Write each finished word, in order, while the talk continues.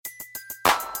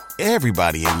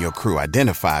Everybody in your crew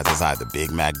identifies as either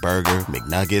Big Mac Burger,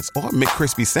 McNuggets, or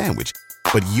McCrispy Sandwich.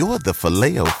 But you're the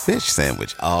Filet-O-Fish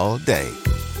Sandwich all day.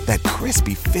 That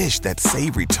crispy fish, that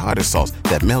savory tartar sauce,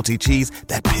 that melty cheese,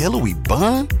 that pillowy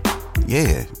bun.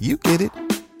 Yeah, you get it.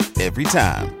 Every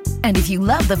time. And if you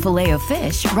love the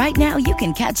Filet-O-Fish, right now you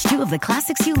can catch two of the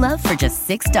classics you love for just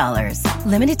 $6.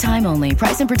 Limited time only.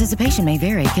 Price and participation may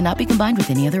vary. Cannot be combined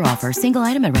with any other offer. Single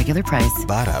item at regular price.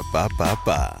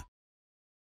 Ba-da-ba-ba-ba.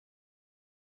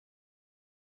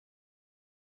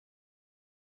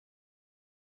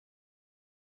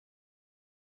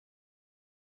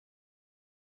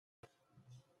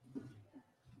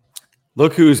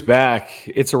 Look who's back.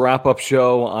 It's a wrap-up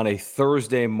show on a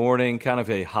Thursday morning, kind of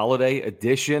a holiday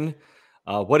edition.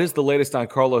 What is the latest on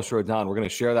Carlos Rodon? We're going to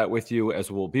share that with you,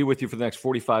 as we'll be with you for the next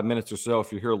 45 minutes or so.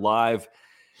 If you're here live,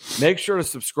 make sure to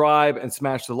subscribe and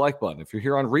smash the like button. If you're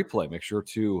here on replay, make sure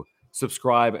to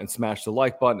subscribe and smash the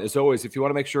like button. As always, if you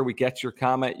want to make sure we get your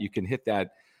comment, you can hit that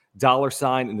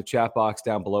 $sign in the chat box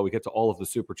down below. We get to all of the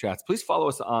super chats. Please follow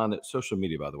us on social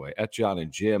media, by the way, at John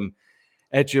and Jim,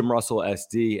 at Jim Russell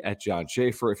SD, at John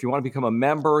Schaefer. If you want to become a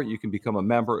member, you can become a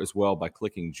member as well by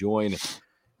clicking join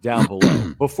down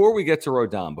below. Before we get to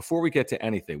Rodon, before we get to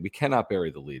anything, we cannot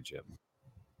bury the lead, Jim.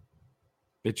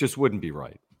 It just wouldn't be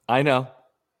right. I know.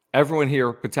 Everyone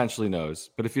here potentially knows,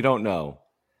 but if you don't know,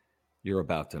 you're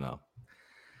about to know.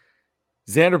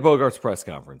 Xander Bogaerts' press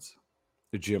conference.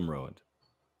 Jim ruined.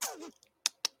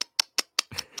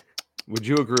 Would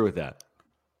you agree with that?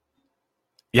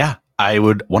 Yeah, I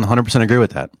would 100% agree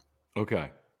with that.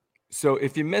 Okay. So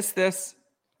if you missed this,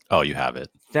 oh, you have it.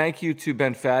 Thank you to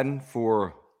Ben Fadden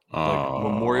for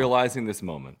memorializing this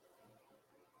moment.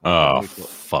 Oh,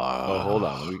 fuck. Oh, hold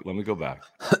on. Let me go back.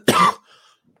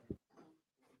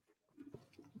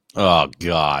 Oh,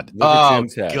 God. Look at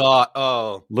Jim's head. God.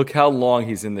 Oh. Look how long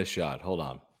he's in this shot. Hold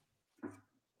on.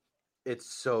 It's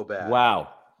so bad. Wow.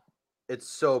 It's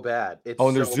so bad. It's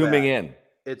and they're zooming in.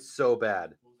 It's so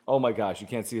bad. Oh my gosh, you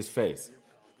can't see his face.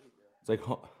 It's like,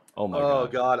 oh my god. Oh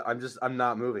god, I'm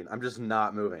not moving. I'm just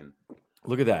not moving.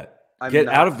 Look at that. Get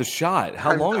out of the shot.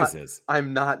 How long is this?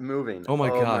 I'm not moving. Oh my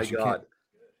gosh.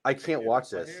 I can't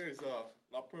watch this.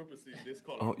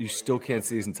 Oh, you still can't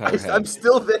see his entire head. I'm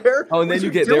still there. Oh, and then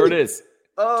there it is.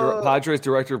 Padres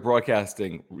director of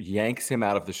broadcasting yanks him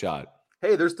out of the shot.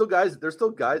 Hey, there's still guys.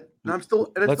 And I'm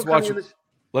still. And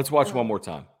Let's watch one more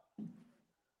time.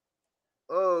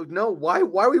 Oh no! Why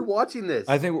are we watching this?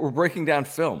 I think we're breaking down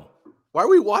film. Why are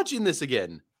we watching this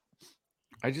again?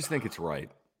 I just think it's right.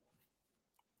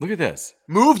 Look at this.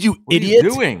 Move, you What idiot! are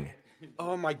you doing?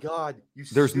 Oh my god!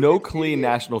 There's no clean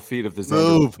national feed of the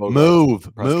move.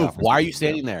 Why are you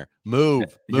standing there?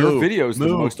 Move. Your video is the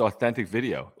most authentic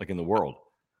video, like in the world.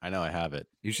 I know. I have it.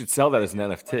 You should sell that as an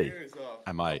NFT.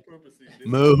 I might.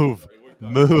 Move.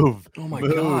 Oh my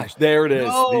gosh! There it is.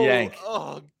 No. The yank.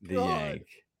 Oh, the yank.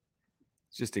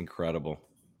 It's just incredible.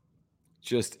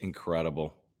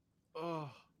 Oh.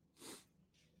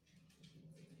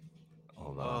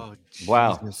 Hold on.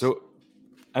 Wow. So,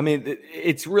 I mean,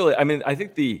 it's really. I mean, I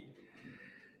think the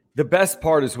best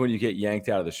part is when you get yanked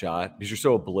out of the shot because you're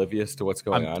so oblivious to what's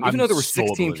going on. Even though there were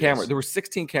 16 cameras, there were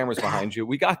 16 cameras behind you.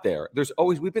 We got there.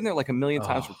 We've been there like a million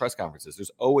times for press conferences.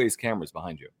 There's always cameras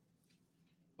behind you.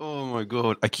 Oh my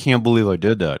god! I can't believe I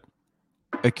did that.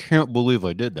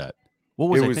 What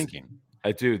was I thinking?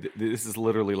 Dude, this is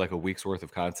literally like a week's worth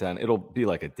of content. It'll be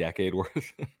like a decade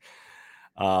worth.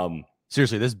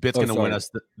 Seriously, this bit's gonna win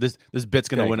us. This bit's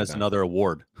gonna win us another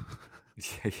award.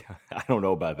 Yeah, I don't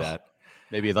know about that.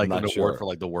 Maybe like an award for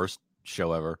like the worst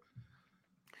show ever.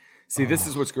 See, this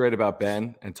is what's great about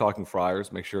Ben and Talking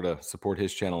Friars. Make sure to support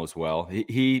his channel as well.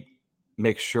 He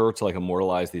makes sure to like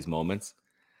immortalize these moments.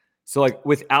 So like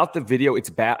without the video,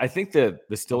 it's bad. I think the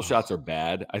still shots are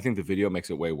bad. I think the video makes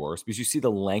it way worse because you see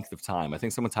the length of time. I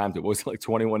think someone timed it was like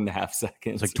 21 and a half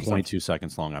seconds. It's like 22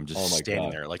 seconds long. I'm just standing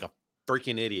there like a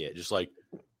freaking idiot. Just like,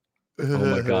 oh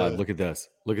my God, look at this.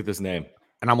 Look at this name.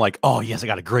 And I'm like, oh yes, I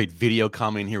got a great video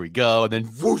coming. Here we go. And then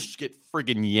whoosh, get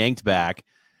freaking yanked back.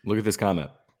 Look at this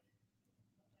comment.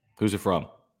 Who's it from?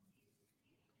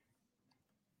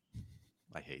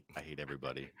 I hate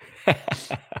everybody.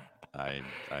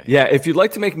 Yeah, if you'd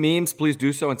like to make memes, please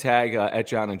do so and tag at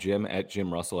John and Jim at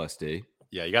Jim Russell SD.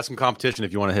 Yeah, you got some competition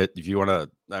if you want to.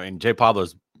 I mean, Jay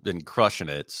Pablo's been crushing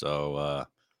it. So,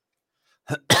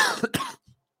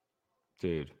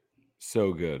 dude,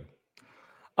 so good.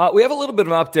 We have a little bit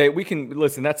of an update. We can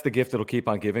listen. That's the gift that'll keep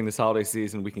on giving this holiday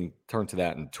season. We can turn to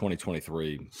that in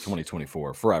 2023,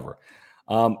 2024, forever.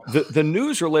 The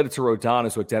news related to Rodon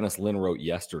is what Dennis Lynn wrote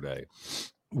yesterday.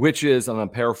 which is, and I'm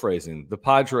paraphrasing, the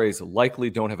Padres likely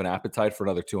don't have an appetite for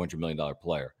another $200 million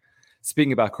player.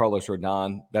 Speaking about Carlos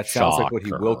Rodon, that sounds like what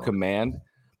he will command.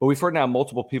 But we've heard now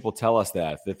multiple people tell us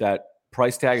that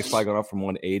price tag is probably going up from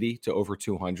 180 to over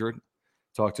 200.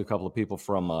 Talked to a couple of people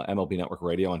from MLB Network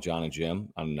Radio on John and Jim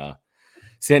on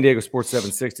San Diego Sports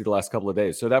 760 the last couple of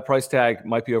days. So that price tag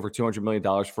might be over $200 million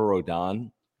for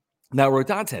Rodon. Now,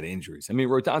 Rodon's had injuries. I mean,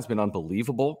 Rodon's been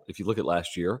unbelievable if you look at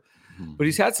last year, but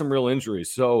he's had some real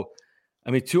injuries. So,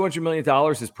 I mean, $200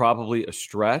 million is probably a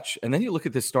stretch. And then you look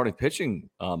at this starting pitching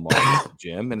market,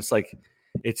 Jim, and it's like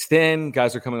it's thin.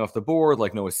 Guys are coming off the board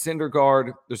like Noah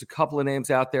Syndergaard. There's a couple of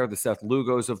names out there, the Seth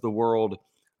Lugos of the world,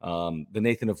 the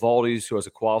Nathan Eovaldi's, who has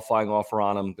a qualifying offer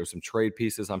on him. There's some trade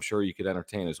pieces I'm sure you could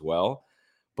entertain as well.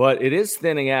 But it is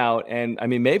thinning out, and, I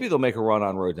mean, maybe they'll make a run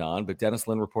on Rodon, but Dennis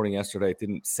Lin reporting yesterday, it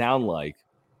didn't sound like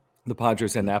the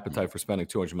Padres had an appetite for spending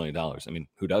 $200 million. I mean,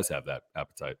 who does have that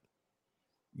appetite?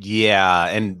 Yeah,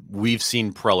 and we've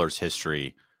seen Preller's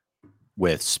history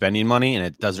with spending money, and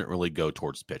it doesn't really go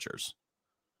towards pitchers.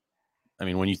 I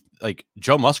mean, when you – like,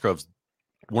 Joe Musgrove's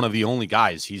one of the only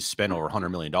guys he's spent over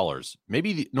 $100 million.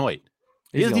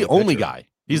 He's the only guy.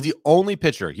 He's the only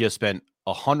pitcher he has spent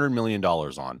 $100 million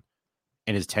on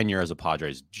in his tenure as a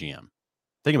Padres GM.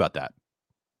 Think about that.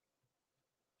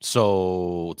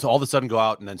 So to all of a sudden go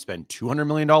out and then spend $200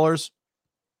 million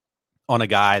on a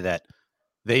guy that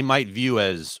they might view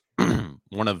as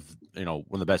one of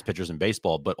the best pitchers in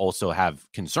baseball, but also have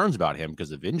concerns about him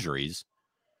because of injuries.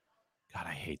 God,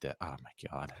 I hate that. Oh my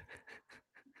God.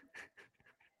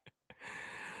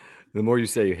 The more you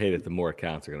say you hate it, the more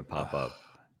accounts are going to pop up.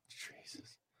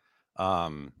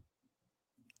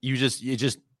 Jesus. It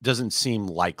just doesn't seem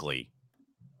likely.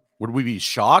 Would we be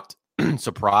shocked?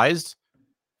 Surprised?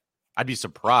 I'd be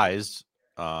surprised.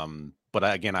 But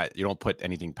again, you don't put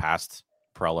anything past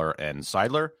Preller and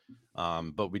Seidler.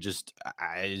 But it just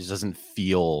doesn't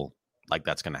feel like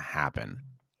that's going to happen.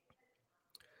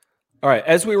 All right.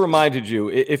 As we reminded you,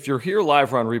 if you're here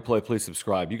live or on replay, please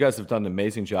subscribe. You guys have done an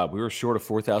amazing job. We were short of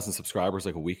 4,000 subscribers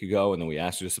like a week ago, and then we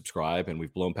asked you to subscribe, and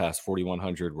we've blown past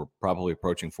 4,100. We're probably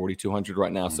approaching 4,200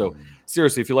 right now. So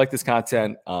seriously, if you like this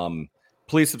content,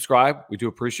 please subscribe. We do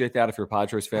appreciate that. If you're a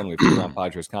Padres fan, we put on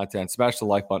Padres content. Smash the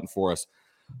like button for us.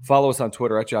 Follow us on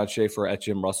Twitter at John Schaefer, at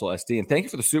Jim Russell SD. And thank you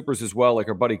for the supers as well. Like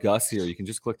our buddy Gus here, you can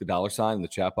just click the $ in the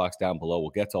chat box down below. We'll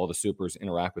get to all the supers,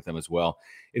 interact with them as well.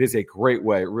 It is a great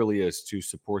way, it really is, to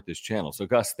support this channel. So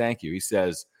Gus, thank you. He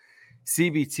says,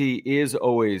 CBT is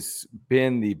always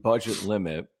been the budget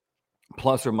limit,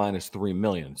 plus or minus $3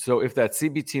 million. So if that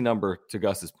CBT number, to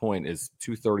Gus's point, is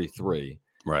 233,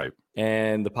 right?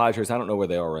 And the Padres, I don't know where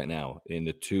they are right now, in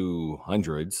the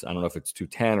 200s. I don't know if it's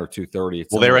 210 or 230.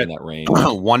 It's they're in that range.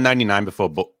 199 before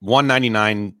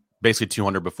 199, basically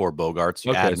 200 before Bogarts.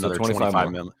 You add another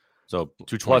 25 million. So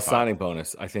 225 plus signing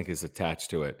bonus, I think, is attached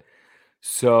to it.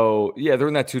 So yeah, they're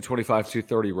in that 225,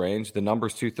 230 range. The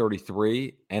number's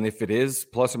 233, and if it is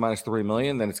plus or minus $3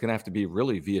 million, then it's going to have to be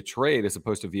really via trade as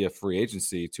opposed to via free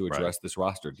agency to address this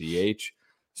roster. DH,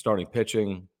 starting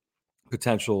pitching,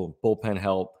 potential bullpen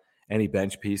help, any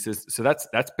bench pieces. So that's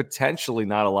potentially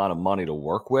not a lot of money to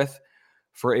work with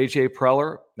for AJ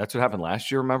Preller. That's what happened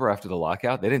last year. Remember, after the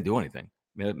lockout, they didn't do anything.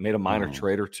 Made a minor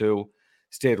trade or two,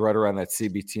 stayed right around that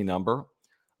CBT number.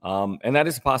 And that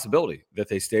is a possibility that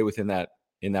they stay within that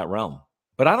realm.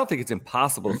 But I don't think it's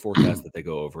impossible to forecast that they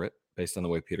go over it based on the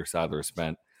way Peter Seidler has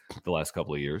spent the last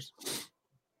couple of years.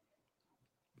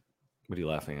 What are you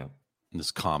laughing at?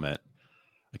 This comment.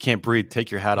 I can't breathe. Take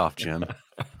your hat off, Jim.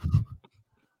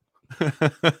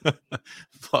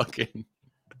 Fucking.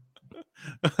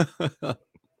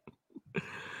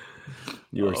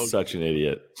 You are such an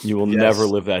idiot. You will never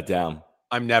live that down.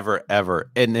 I'm never,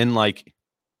 ever. And then, like,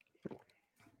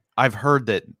 I've heard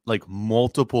that, like,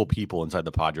 multiple people inside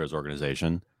the Padres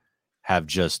organization have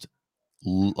just,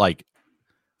 like,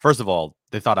 first of all,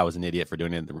 they thought I was an idiot for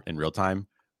doing it in real time,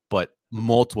 but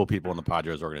multiple people in the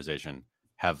Padres organization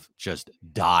have just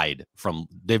died from,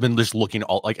 they've been just looking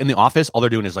all, like, in the office, all they're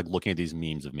doing is like looking at these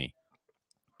memes of me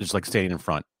just like standing in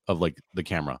front of like the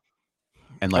camera.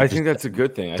 And like, I think that's a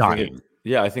good thing. I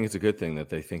think it's a good thing that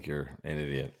they think you're an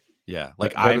idiot. Yeah.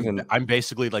 Like I'm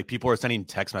basically like, people are sending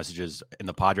text messages in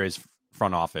the Padres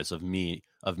front office of me,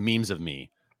 of memes of me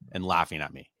and laughing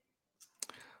at me.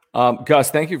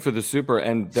 Gus, thank you for the super.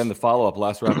 And then the follow-up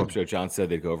last wrap-up show, John said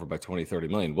they'd go over by 20, 30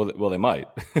 million. Well, they might.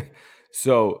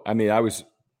 So, I mean,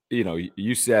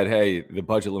 you said, hey, the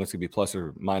budget limit's going to be plus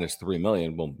or minus $3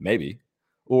 million. Well, maybe.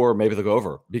 Or maybe they'll go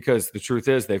over. Because the truth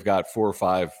is they've got 4 or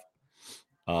 5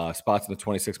 spots in the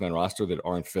 26-man roster that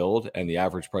aren't filled. And the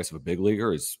average price of a big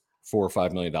leaguer is or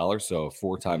 $5 million. So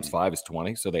 4 times 5 is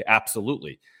 20. So they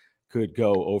absolutely could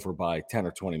go over by 10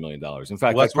 or $20 million. In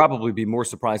fact, I'd probably be more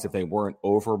surprised if they weren't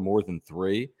over more than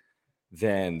 3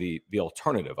 than the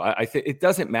alternative. I think it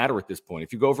doesn't matter at this point.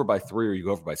 If you go over by 3 or you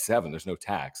go over by 7, there's no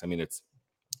tax. I mean,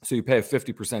 so you pay a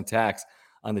 50% tax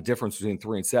on the difference between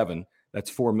 3 and 7.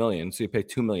 That's $4 million. So you pay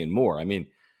 $2 million more. I mean,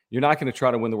 you're not going to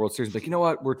try to win the World Series. Like, you know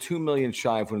what? We're $2 million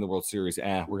shy of winning the World Series.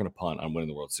 We're going to punt on winning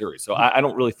the World Series. So I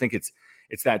don't really think it's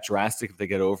that drastic if they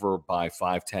get over by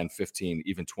 5, 10, 15,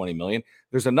 even 20 million.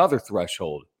 There's another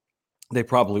threshold they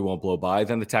probably won't blow by.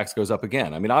 Then the tax goes up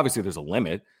again. I mean, obviously there's a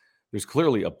limit. There's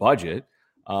clearly a budget,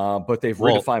 but they've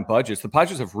redefined budgets. The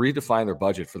Padres have redefined their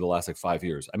budget for the last 5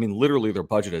 years. I mean, literally their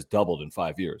budget has doubled in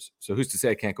 5 years. So who's to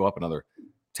say it can't go up another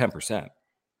 10%?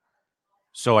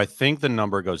 So I think the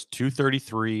number goes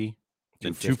 233,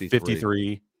 then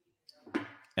 253.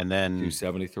 And then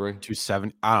 273,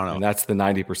 270. I don't know. And that's the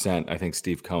 90%, I think,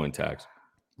 Steve Cohen tax.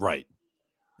 Right.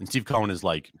 And Steve Cohen is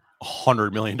like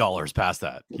 $100 million past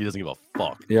that. He doesn't give a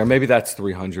fuck. Yeah, maybe that's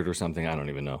 300 or something. I don't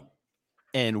even know.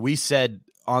 And we said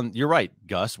you're right,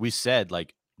 Gus. We said,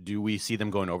 do we see them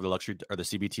going over the luxury or the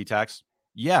CBT tax?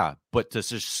 Yeah. But to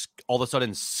just all of a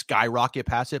sudden skyrocket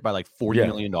past it by $40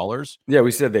 million. Yeah,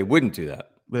 we said they wouldn't do that.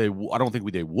 I don't think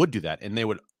they would do that. And they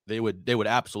would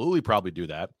absolutely probably do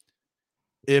that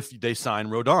if they sign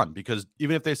Rodon, because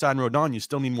even if they sign Rodon, you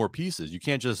still need more pieces. You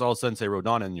can't just all of a sudden say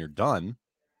Rodon and you're done.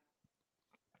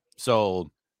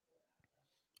 So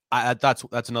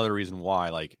that's another reason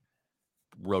why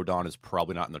Rodon is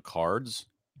probably not in the cards.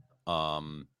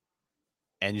 And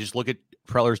you just look at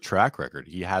Preller's track record.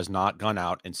 He has not gone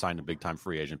out and signed a big time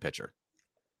free agent pitcher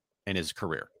in his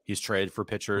career. He's traded for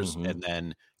pitchers and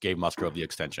then gave Musgrove the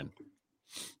extension.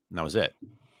 And that was it.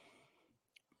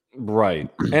 Right.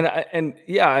 And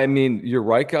yeah, I mean, you're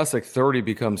right, Gus. 30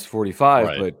 becomes 45,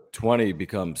 right, but 20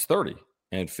 becomes 30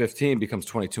 and 15 becomes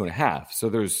 22 and a half. So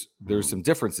there's some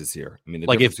differences here. I mean, the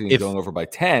difference between going over by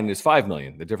 10 is 5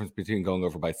 million. The difference between going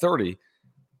over by 30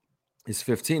 is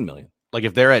 15 million.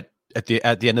 If they're at the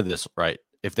end of this, right?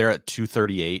 If they're at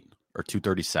 238 or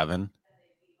 237,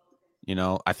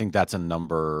 I think that's a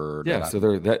number. Yeah. So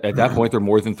they're at that point, they're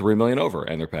more than 3 million over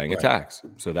and they're paying a tax.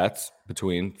 So that's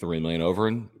between 3 million over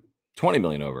and 20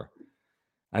 million over.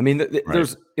 I mean,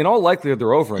 there's in all likelihood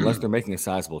they're over unless they're making a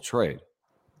sizable trade.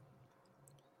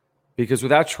 Because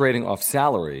without trading off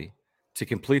salary to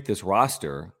complete this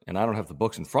roster, and I don't have the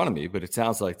books in front of me, but it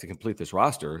sounds like to complete this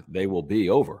roster, they will be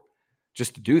over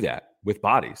just to do that with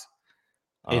bodies.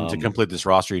 And to complete this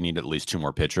roster, you need at least 2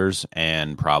 more pitchers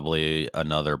and probably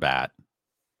another bat.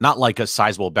 Not like a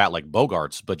sizable bat like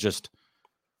Bogarts, but just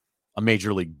a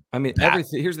major league. I mean,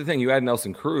 here's the thing. You add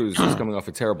Nelson Cruz, who's coming off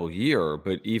a terrible year,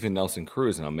 but even Nelson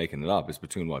Cruz, and I'm making it up, is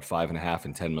between $5.5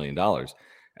 and $10 million.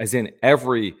 As in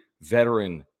every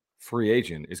veteran free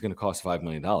agent is going to cost $5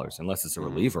 million, unless it's a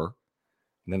reliever.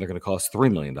 And then they're going to cost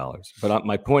 $3 million. But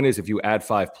my point is, if you add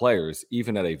 5 players,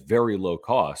 even at a very low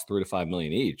cost, $3 to $5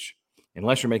 million each,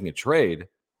 unless you're making a trade,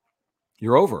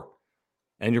 you're over.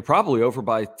 And you're probably over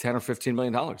by $10 or $15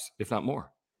 million, if not more.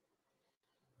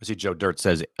 I see Joe Dirt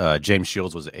says James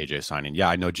Shields was an AJ signing. Yeah,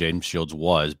 I know James Shields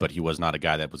was, but he was not a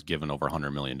guy that was given over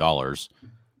 $100 million.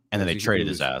 And then they traded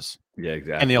his ass. Yeah,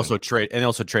 exactly. And they also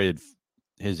traded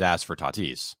his ass for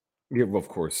Tatis. Yeah, well, of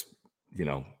course,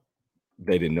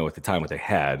 they didn't know at the time what they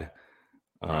had.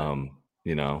 What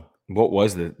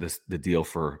was the deal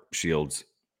for Shields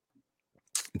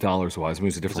dollars wise? I mean, it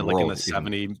was a different world. In the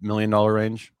 $70 million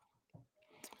range?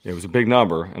 It was a big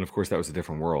number, and of course, that was a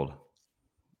different world.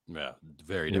 Yeah,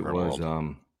 very different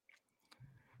world.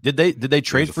 Did they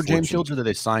trade for James Shields, or did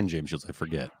they sign James Shields? I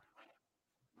forget.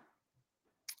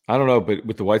 I don't know, but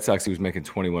with the White Sox, he was making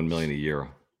 $21 million a year.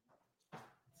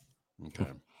 Okay.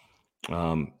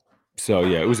 So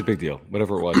yeah, it was a big deal.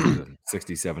 Whatever it was a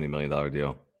 $60-70 million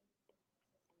deal.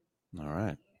 All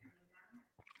right.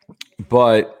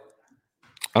 But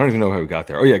I don't even know how we got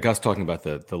there. Oh yeah, Gus talking about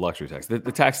the luxury tax. The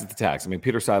tax is the tax. I mean,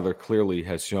 Peter Seidler clearly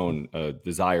has shown a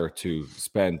desire to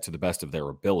spend to the best of their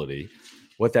ability.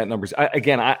 What that number is,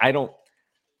 I don't.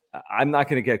 I'm not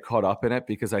going to get caught up in it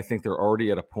because I think they're already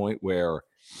at a point where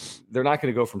they're not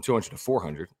going to go from 200 to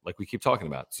 400 like we keep talking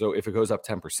about. So if it goes up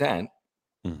 10%,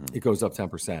 it goes up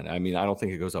 10%. I mean, I don't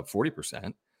think it goes up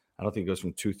 40%. I don't think it goes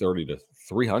from 230 to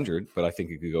 300, but I think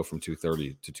it could go from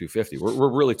 230 to 250. We're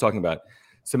really talking about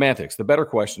semantics. The better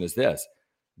question is this: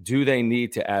 do they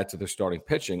need to add to their starting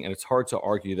pitching? And it's hard to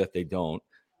argue that they don't.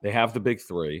 They have the big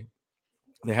 3.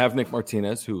 They have Nick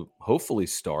Martinez, who hopefully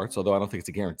starts, although I don't think it's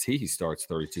a guarantee he starts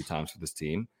 32 times for this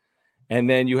team. And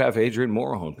then you have Adrian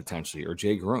Morejon potentially, or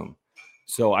Jay Groom.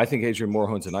 So I think Adrian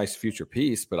Morejon's a nice future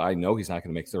piece, but I know he's not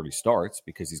going to make 30 starts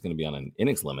because he's going to be on an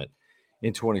innings limit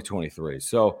in 2023.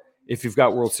 So if you've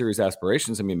got World Series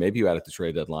aspirations, I mean, maybe you add at the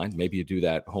trade deadline. Maybe you do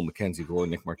that whole Mackenzie Gore,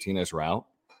 Nick Martinez route,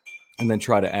 and then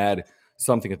try to add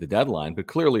something at the deadline. But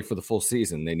clearly for the full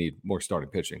season, they need more starting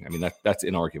pitching. I mean, that's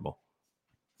inarguable.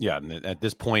 Yeah, and at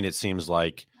this point, it seems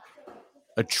like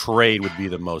a trade would be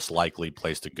the most likely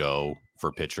place to go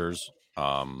for pitchers.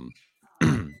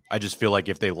 I just feel like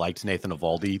if they liked Nathan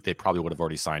Eovaldi, they probably would have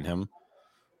already signed him.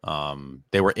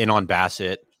 They were in on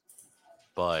Bassett,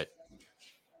 but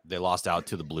they lost out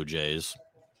to the Blue Jays.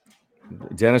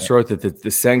 Dennis wrote that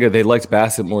the Senga, they liked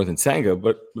Bassett more than Senga,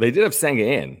 but they did have Senga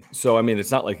in. So, I mean,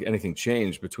 it's not like anything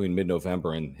changed between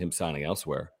mid-November and him signing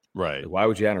elsewhere. Right. Like, why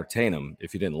would you entertain him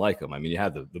if you didn't like him? I mean, you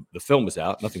had the film was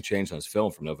out. Nothing changed on his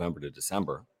film from November to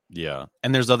December. Yeah.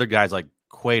 And there's other guys like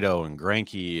Cueto and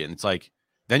Greinke, and it's like,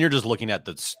 then you're just looking at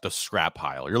the scrap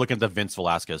pile. You're looking at the Vince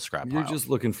Velasquez scrap pile. You're just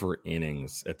looking for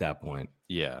innings at that point.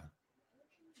 Yeah.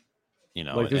 You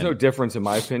know, like there's no difference, in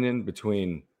my opinion,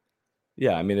 between,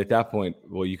 I mean, at that point,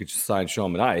 well, you could just sign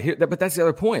Sean Manaea. But that's the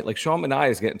other point. Like Sean Manaea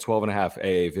is getting 12.5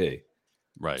 AAV.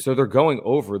 Right. So they're going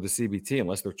over the CBT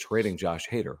unless they're trading Josh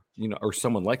Hader, or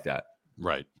someone like that.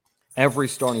 Right. Every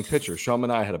starting pitcher, Sean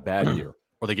Manaea had a bad year.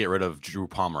 Or they get rid of Drew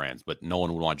Pomeranz, but no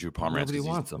one would want Drew Pomeranz. Nobody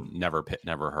wants him. Never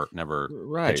hurt, never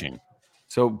right. pitching.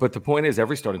 So, but the point is,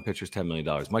 every starting pitcher is $10 million.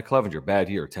 Mike Clevenger, bad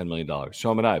year, $10 million.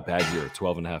 Sean Manaea, bad year,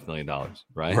 $12.5 million.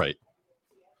 Right. Right.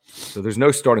 So there's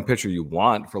no starting pitcher you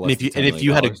want for less than $10 million. If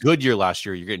you had a good year last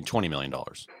year, you're getting $20 million.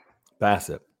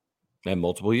 Bassett, and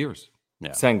multiple years.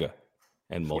 Yeah. Senga,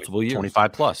 and multiple years.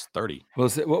 25 plus 30. Well,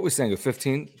 what was Senga?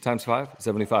 15 times 5?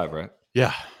 75, right?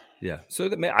 Yeah. Yeah. So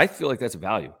I feel like that's a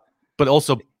value. But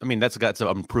also, I mean, that's an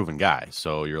unproven guy.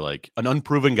 So you're like an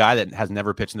unproven guy that has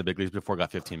never pitched in the big leagues before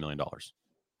got $15 million.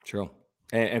 True.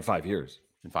 And 5 years.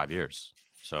 In 5 years.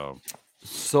 So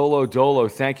Solo Dolo,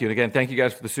 thank you. And again, thank you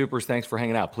guys for the supers. Thanks for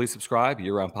hanging out. Please subscribe.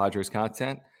 Year-round Padres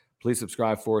content. Please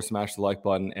subscribe for us. Smash the like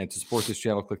button. And to support this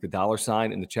channel, click the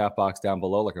 $ in the chat box down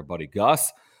below, like our buddy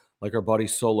Gus, like our buddy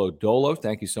Solo Dolo.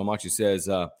 Thank you so much. He says,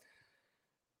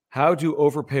 how do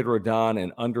overpaid Rodon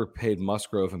and underpaid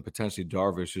Musgrove and potentially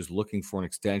Darvish, who's looking for an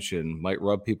extension, might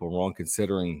rub people wrong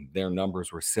considering their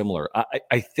numbers were similar?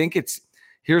 I think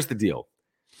here's the deal.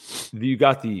 You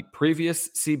got the previous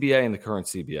CBA and the current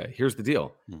CBA. Here's the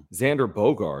deal. Xander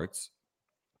Bogaerts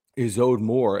is owed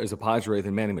more as a Padre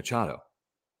than Manny Machado.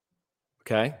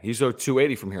 Okay? He's owed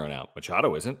 $280 from here on out.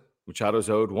 Machado isn't. Machado's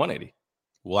owed $180.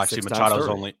 Well, actually,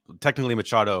 Machado's technically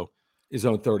Machado is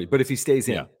owed $30. But if he stays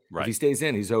in, right. If he stays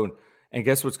in, he's owed. And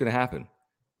guess what's going to happen?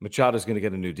 Machado's going to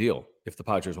get a new deal if the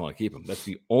Padres want to keep him. That's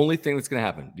the only thing that's going to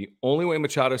happen. The only way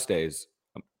Machado stays,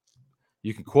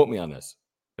 you can quote me on this.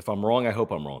 If I'm wrong, I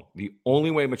hope I'm wrong. The only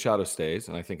way Machado stays,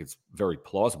 and I think it's very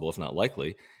plausible, if not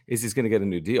likely, is he's going to get a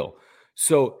new deal.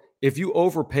 So if you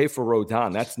overpay for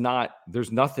Rodon,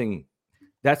 there's nothing.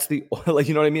 That's you know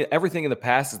what I mean? Everything in the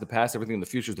past is the past. Everything in the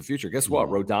future is the future. Guess what?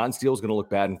 Rodon's deal is going to look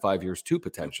bad in 5 years too,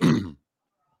 potentially.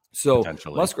 So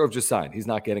Musgrove just signed. He's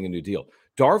not getting a new deal.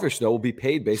 Darvish, though, will be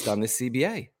paid based on this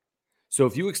CBA. So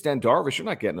if you extend Darvish, you're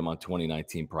not getting him on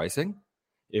 2019 pricing.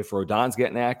 If Rodon's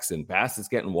getting X and Bassett's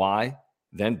getting Y,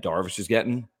 then Darvish is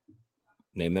getting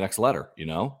name the next letter,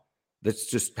 That's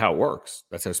just how it works.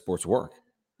 That's how sports work.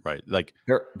 Right. Like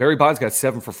Barry Bonds got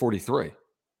 7 for 43.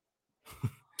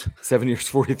 7 years,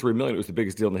 $43 million. It was the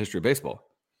biggest deal in the history of baseball.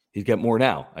 He'd get more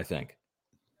now, I think.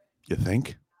 You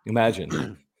think?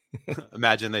 Imagine.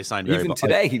 Imagine they signed Barry Even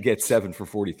today, he'd get 7 for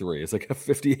 43. It's like a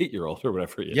 58-year-old or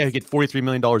whatever he is. Yeah, he'd get $43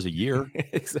 million a year.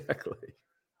 Exactly.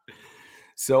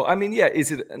 So, I mean,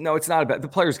 no, it's not about the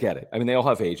players get it. I mean, they all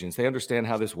have agents. They understand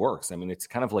how this works. I mean, it's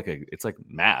kind of like it's like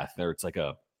math or it's like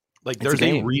there's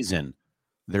a reason.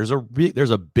 There's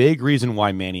a big reason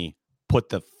why Manny put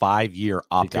the 5-year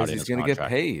opt-out in his contract. He's going to get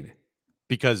paid.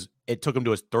 Because it took him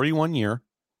to his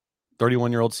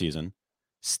 31-year-old season,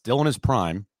 still in his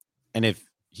prime. And if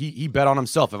he bet on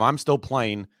himself, if I'm still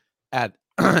playing at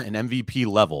an MVP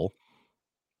level,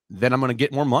 then I'm going to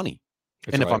get more money.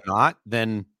 If I'm not,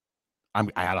 then I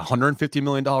had $150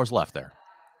 million left there.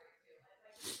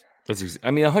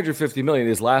 $150 million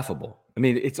is laughable. I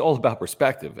mean, it's all about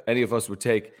perspective. Any of us would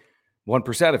take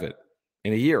 1% of it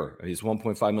in a year. It's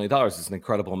 $1.5 million. It's an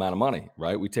incredible amount of money,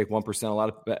 right? We take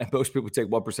 1%. Most people take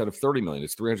 1% of $30 million.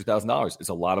 It's $300,000. It's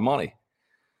a lot of money.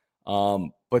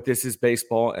 But this is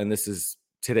baseball, and this is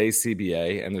today's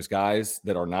CBA. And there's guys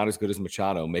that are not as good as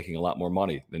Machado making a lot more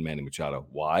money than Manny Machado.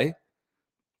 Why?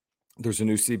 There's a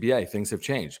new CBA. Things have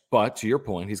changed. But to your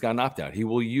point, he's got an opt-out. He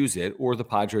will use it, or the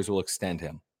Padres will extend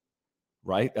him,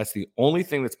 right? That's the only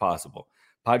thing that's possible.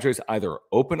 Padres either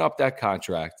open up that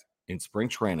contract in spring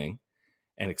training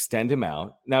and extend him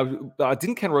out. Now,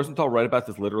 didn't Ken Rosenthal write about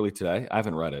this literally today? I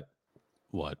haven't read it.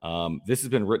 What? This has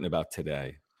been written about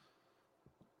today.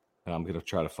 And I'm going to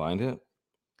try to find it.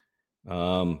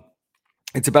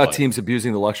 It's about teams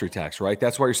abusing the luxury tax, right?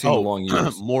 That's why you're seeing the long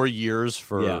years. More years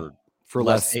for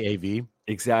less AAV.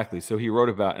 Exactly. So he wrote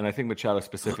about, and I think Machado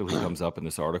specifically comes up in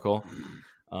this article.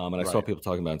 And I saw people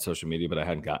talking about it on social media, but I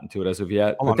hadn't gotten to it as of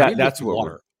yet. That's what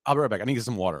water. I'll be right back. I need to get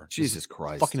some water. Jesus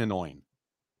Christ. Fucking annoying.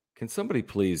 Can somebody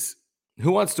please,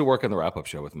 who wants to work on the wrap-up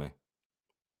show with me?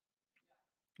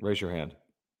 Raise your hand.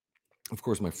 Of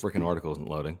course, my freaking article isn't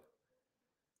loading.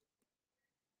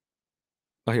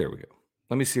 Oh, here we go.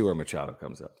 Let me see where Machado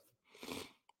comes up.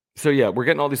 So, yeah, we're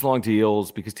getting all these long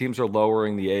deals because teams are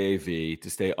lowering the AAV to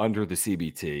stay under the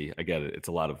CBT. I get it. It's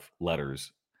a lot of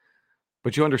letters.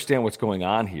 But you understand what's going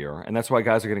on here. And that's why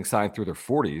guys are getting signed through their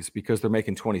 40s, because they're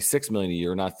making $26 million a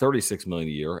year, not $36 million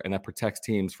a year. And that protects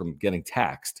teams from getting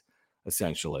taxed,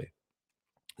 essentially.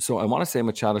 So I want to say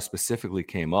Machado specifically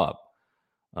came up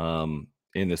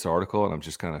in this article, and I'm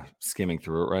just kind of skimming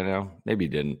through it right now. Maybe he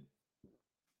didn't.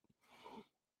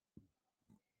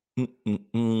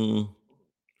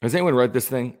 Has anyone read this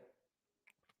thing?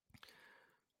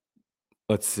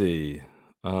 Let's see.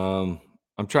 I'm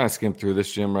trying to skim through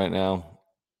this, Jim, right now.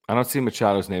 I don't see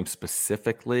Machado's name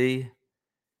specifically,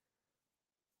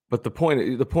 but the point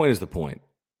is the point.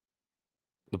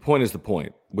 The point is the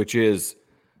point, which is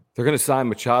they're going to sign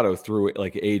Machado through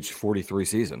like age 43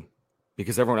 season,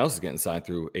 because everyone else is getting signed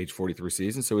through age 43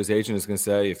 season. So his agent is going to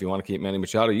say, if you want to keep Manny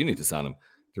Machado, you need to sign him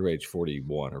through age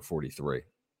 41 or 43.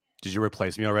 Did you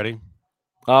replace me already?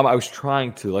 I was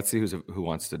trying to. Let's see who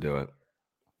wants to do it.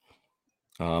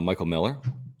 Michael Miller.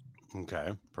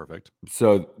 Okay, perfect.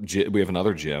 So we have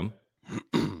another Jim.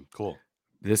 Cool.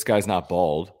 This guy's not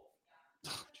bald.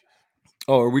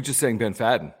 Oh, are we just saying Ben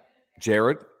Fadden?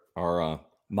 Jared, our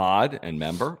mod and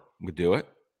member, would do it.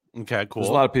 Okay, cool. There's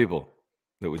a lot of people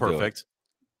that would do it. Perfect.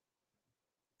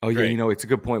 Oh, Great. yeah, you know, it's a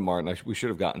good point, Martin. We should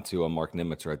have gotten to Mark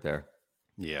Nimitz right there.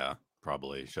 Yeah,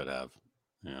 probably should have.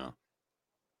 Yeah.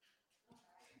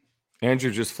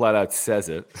 Andrew just flat out says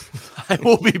it. I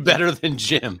will be better than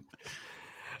Jim.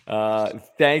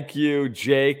 Thank you,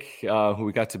 Jake, who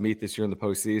we got to meet this year in the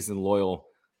postseason, loyal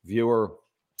viewer.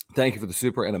 Thank you for the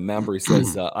super and a member. He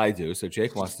says, I do. So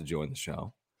Jake wants to join the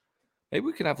show. Maybe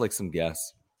we can have like some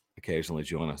guests occasionally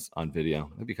join us on video.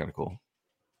 That'd be kind of cool.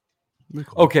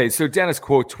 Okay, so Dennis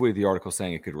quote tweeted the article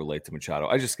saying it could relate to Machado.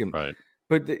 I just skimmed. Right.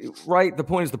 But the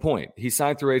point is the point. He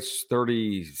signed through age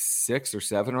 36 or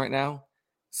 7 right now.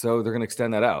 So they're going to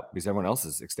extend that out because everyone else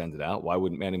is extended out. Why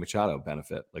wouldn't Manny Machado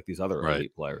benefit like these other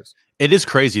elite players? It is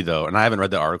crazy, though, and I haven't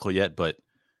read the article yet, but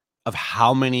of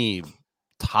how many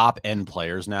top-end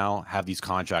players now have these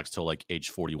contracts till like age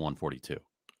 41, 42.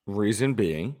 Reason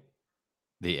being?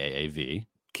 The AAV.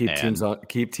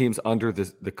 Keep teams under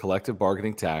the collective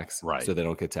bargaining tax so they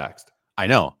don't get taxed. I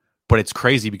know, but it's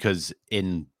crazy because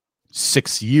in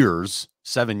 7 years,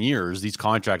 these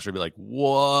contracts are going to be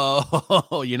like,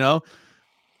 whoa, you know?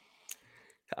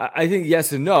 I think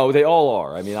yes and no. They all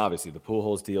are. I mean, obviously, the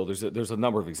Pujols deal, there's a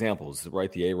number of examples,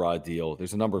 right? The A-Rod deal.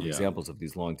 There's a number of examples of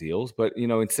these long deals. But, you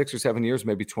know, in 6 or 7 years,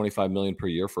 maybe $25 million per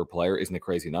year for a player isn't a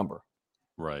crazy number.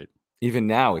 Right. Even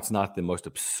now, it's not the most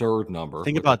absurd number.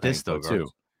 Think about this, though, too.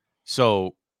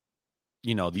 So,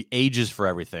 you know, the ages for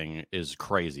everything is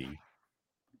crazy.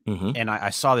 Mm-hmm. And I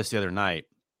saw this the other night.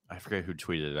 I forget who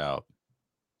tweeted it out.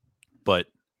 But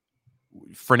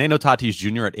Fernando Tatis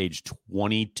Jr. at age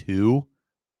 22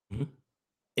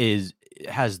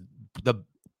 has the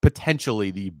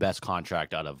potentially the best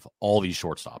contract out of all these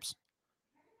shortstops,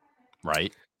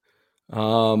 right?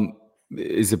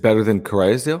 Is it better than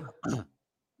Correa's deal?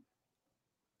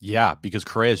 Yeah, because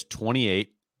Correa is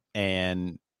 28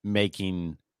 and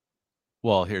making.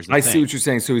 Well, here's the thing. See what you're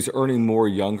saying. So he's earning more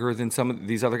younger than some of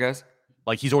these other guys.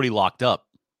 Like he's already locked up,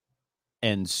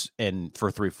 and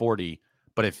for 340.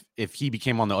 But if he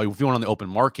went on the open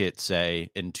market, say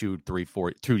in 2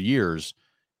 years.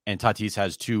 And Tatis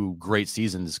has 2 great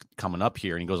seasons coming up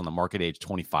here, and he goes on the market age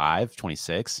 25,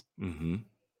 26. Mm-hmm.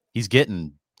 He's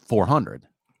getting 400.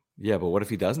 Yeah, but what if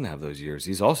he doesn't have those years?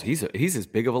 He's as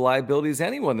big of a liability as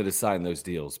anyone that has signed those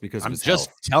deals because of his just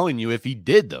health. Telling you if he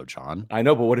did, though, John. I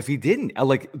know, but what if he didn't?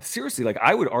 Like seriously, like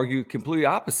I would argue completely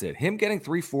opposite. Him getting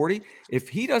 340, if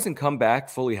he doesn't come back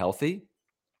fully healthy,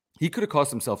 he could have cost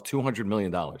himself $200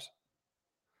 million.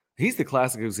 He's the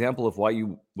classic example of why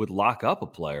you would lock up a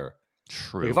player.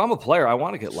 True. Like if I'm a player, I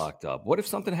want to get locked up. What if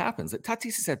something happens? Like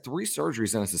Tatis has had 3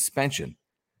 surgeries and a suspension.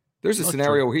 There's a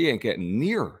scenario where he ain't getting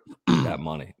near that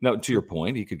money. No, to your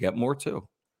point, he could get more too.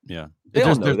 Yeah. They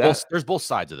all know that. There's both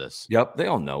sides of this. Yep, they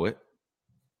all know it.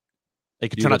 It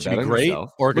could turn out to be great,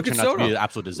 or it could turn out to be an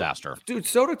absolute disaster. Dude,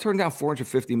 Soto turned down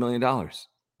 $450 million.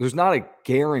 There's not a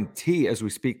guarantee as we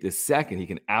speak this second he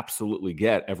can absolutely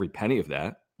get every penny of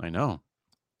that. I know.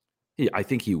 I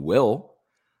think he will,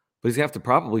 but he's going to have to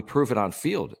probably prove it on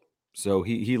field. So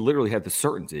he literally had the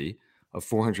certainty of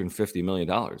 $450 million,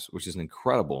 which is an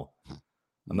incredible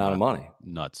amount of money.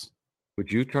 Nuts.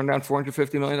 Would you turn down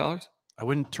 $450 million? I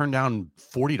wouldn't turn down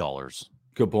 $40.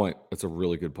 Good point. That's a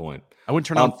really good point. I wouldn't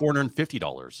turn down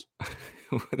 $450.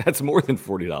 That's more than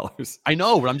 $40. I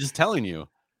know, but I'm just telling you.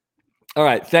 All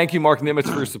right. Thank you, Mark Nimitz,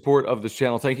 for your support of this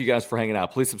channel. Thank you guys for hanging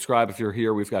out. Please subscribe if you're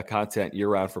here. We've got content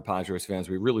year-round for Padres fans.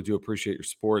 We really do appreciate your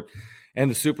support and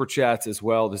the super chats as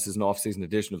well. This is an off-season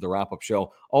edition of the Wrap-Up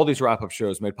Show. All these wrap-up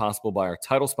shows made possible by our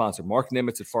title sponsor, Mark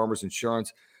Nimitz at Farmers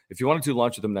Insurance. If you want to do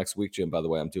lunch with them next week, Jim, by the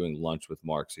way, I'm doing lunch with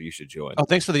Mark, so you should join. Oh,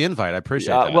 thanks for the invite. I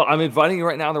appreciate that. Well, I'm inviting you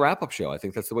right now on the wrap-up show. I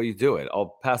think that's the way you do it.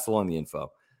 I'll pass along the info.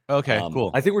 Okay,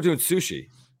 cool. I think we're doing sushi,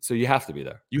 so you have to be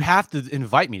there. You have to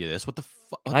invite me to this. What the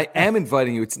fuck? I am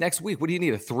inviting you. It's next week. What do you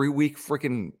need, a 3-week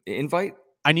freaking invite?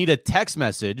 I need a text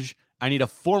message. I need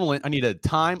a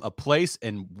time, a place,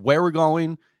 and where we're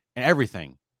going and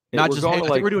everything. Not just, I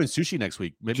think we're doing sushi next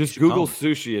week. Maybe just Google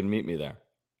sushi and meet me there.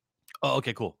 Oh,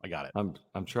 okay, cool. I got it.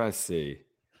 I'm trying to see.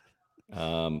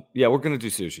 Yeah, we're going to do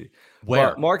sushi.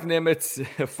 Where? Mark Nimitz,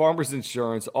 Farmers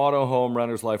Insurance, Auto, Home,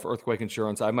 Renter's Life, Earthquake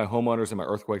Insurance. I have my homeowners and my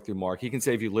earthquake through Mark. He can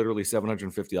save you literally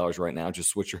 $750 right now. Just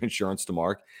switch your insurance to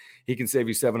Mark. He can save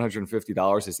you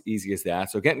 $750 as easy as that.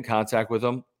 So get in contact with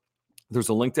him. There's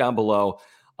a link down below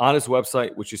on his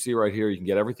website, which you see right here. You can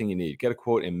get everything you need. Get a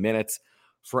quote in minutes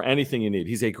for anything you need.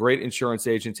 He's a great insurance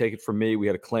agent. Take it from me. We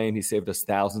had a claim. He saved us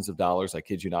thousands of dollars. I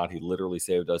kid you not. He literally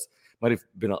saved us. Might have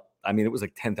been, it was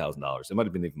like $10,000. It might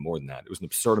have been even more than that. It was an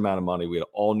absurd amount of money. We had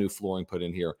all new flooring put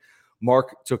in here.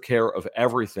 Mark took care of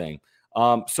everything.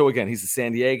 So again, he's a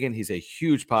San Diegan. He's a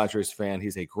huge Padres fan.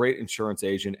 He's a great insurance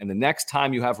agent. And the next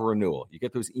time you have a renewal, you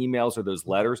get those emails or those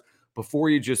letters, before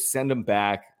you just send them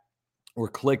back or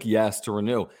click yes to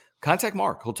renew, contact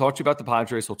Mark. He'll talk to you about the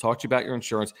Padres. He'll talk to you about your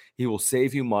insurance. He will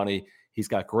save you money. He's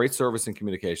got great service and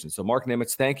communication. So Mark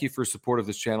Nimitz, thank you for support of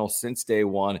this channel since day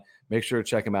one. Make sure to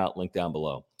check him out. Link down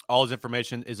below. All his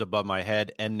information is above my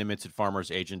head. Nimitz at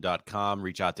farmersagent.com.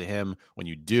 Reach out to him. When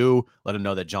you do, let him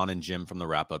know that John and Jim from the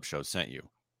Wrap-Up Show sent you.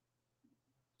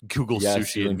 Google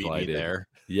sushi and meet me there.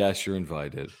 Yes, you're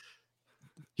invited.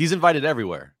 He's invited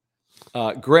everywhere.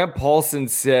 Graham Paulson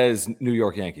says New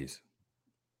York Yankees.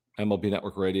 MLB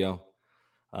Network Radio.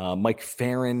 Mike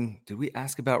Farron, did we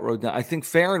ask about Rodon? I think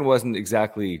Farron wasn't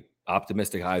exactly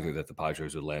optimistic either that the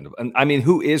Padres would land. And I mean,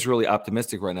 who is really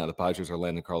optimistic right now the Padres are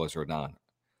landing Carlos Rodon?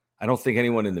 I don't think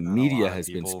anyone in the media has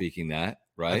been speaking that,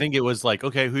 right? I think it was like,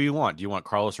 okay, who do you want? Do you want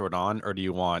Carlos Rodon or do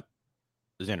you want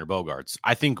Xander Bogaerts?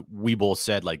 I think we both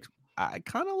said, like, I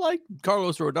kind of like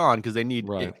Carlos Rodon because they need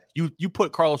you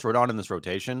put Carlos Rodon in this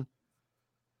rotation,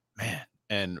 man.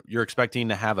 And you're expecting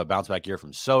to have a bounce back year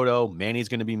from Soto. Manny's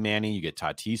going to be Manny. You get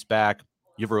Tatis back.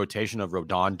 You have a rotation of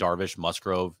Rodon, Darvish,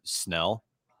 Musgrove, Snell,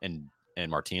 and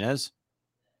Martinez.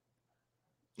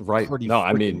 Right. Pretty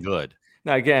good.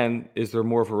 Now, again, is there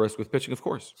more of a risk with pitching? Of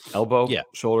course. Elbow,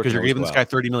 shoulder. Because you're giving this guy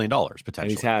 $30 million potentially.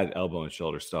 And he's had elbow and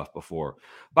shoulder stuff before.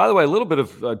 By the way, a little bit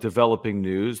of developing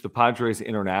news. The Padres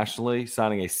internationally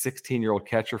signing a 16-year-old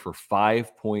catcher for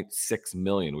 $5.6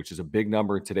 million, which is a big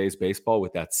number in today's baseball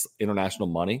with that international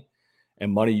money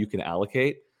and money you can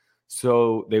allocate.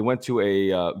 So they went to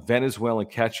a Venezuelan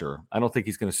catcher. I don't think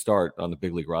he's going to start on the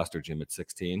big league roster, Jim, at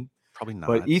 16. Probably not.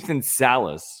 But Ethan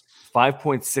Salas,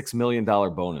 $5.6 million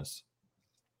bonus.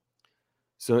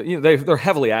 So, you know, they're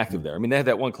heavily active there. I mean, they had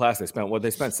that one class they spent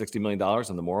 $60 million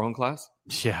on the Morejon class.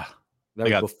 Yeah. That they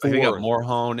got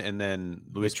Morejon and then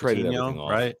Luis Patino,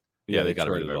 right? Yeah, they got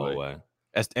it all away.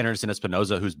 Anderson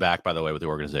Espinoza, who's back, by the way, with the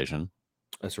organization.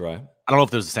 That's right. I don't know if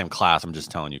there's the same class. I'm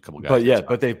just telling you a couple guys. But yeah,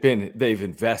 but they've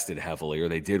invested heavily, or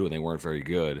they did when they weren't very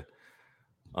good.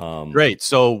 Great.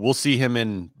 So we'll see him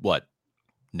in what?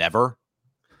 Never?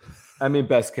 I mean,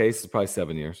 best case is probably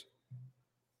 7 years.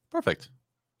 Perfect.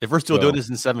 If we're still doing this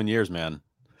in 7 years, man.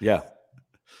 Yeah.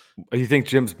 You think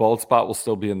Jim's bald spot will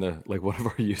still be in the, like, one of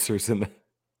our users in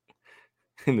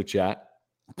the chat?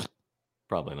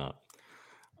 Probably not.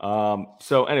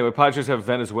 So anyway, Padres have a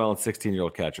Venezuelan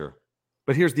 16-year-old catcher.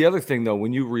 But here's the other thing, though.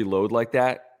 When you reload like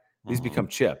that, these become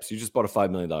chips. You just bought a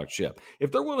 $5 million chip.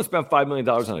 If they're willing to spend $5 million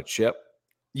on a chip,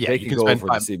 they can go over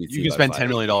the CBT. You can spend $10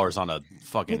 million on a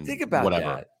fucking think about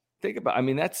whatever. That. Think about. I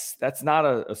mean, that's not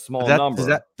a small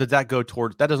number. Does that go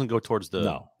towards? That doesn't go towards the.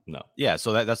 No, No. Yeah,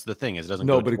 so that's the thing is it doesn't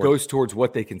No, go but it towards goes towards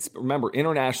what they can remember.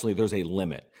 Internationally, there's a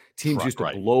limit. Teams used to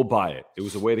right. blow by it. It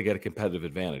was a way to get a competitive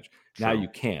advantage. Now True. you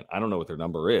can't. I don't know what their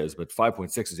number is, but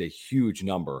 5.6 is a huge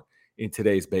number in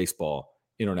today's baseball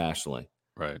internationally.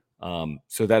 Right.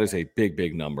 So that is a big,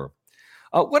 big number.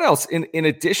 What else? In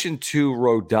addition to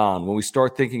Rodon, when we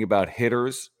start thinking about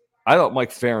hitters, I thought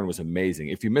Mike Farron was amazing.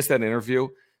 If you missed that interview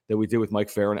that we did with Mike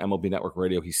Farron, MLB Network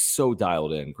Radio, he's so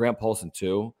dialed in. Grant Paulson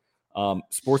too.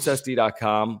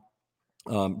 SportsSD.com.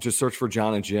 Just search for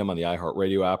John and Jim on the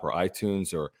iHeartRadio app or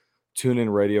iTunes or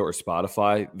TuneIn Radio or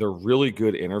Spotify. They're really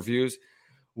good interviews.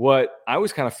 What I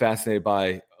was kind of fascinated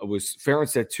by was Farron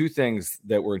said two things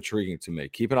that were intriguing to me.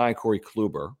 Keep an eye on Corey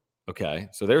Kluber. Okay,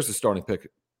 so there's the starting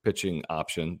pitching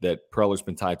option that Preller's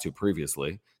been tied to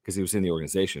previously because he was in the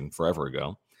organization forever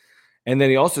ago. And then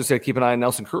he also said keep an eye on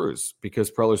Nelson Cruz because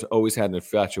Preller's always had an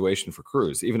infatuation for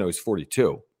Cruz, even though he's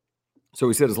 42. So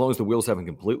he said as long as the wheels haven't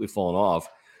completely fallen off,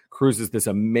 Cruz is this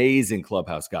amazing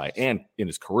clubhouse guy. And in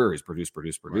his career, he's produced.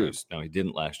 Right. Now, he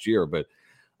didn't last year, but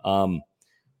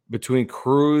between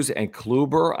Cruz and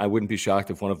Kluber, I wouldn't be shocked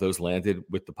if one of those landed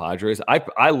with the Padres.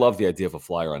 I love the idea of a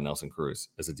flyer on Nelson Cruz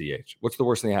as a DH. What's the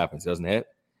worst thing that happens? He doesn't hit.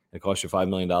 It costs you $5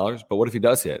 million. But what if he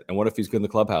does hit? And what if he's good in the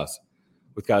clubhouse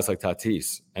with guys like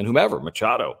Tatis and whomever,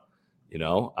 Machado? You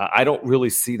know, I don't really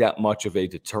see that much of a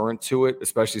deterrent to it,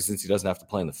 especially since he doesn't have to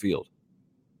play in the field.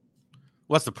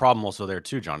 Well, that's the problem also there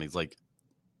too, Johnny. It's like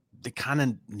they kind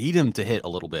of need him to hit a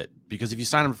little bit because if you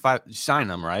sign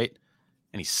him right,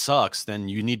 and he sucks, then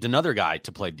you need another guy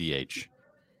to play DH.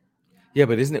 Yeah,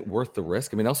 but isn't it worth the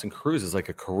risk? I mean, Nelson Cruz is like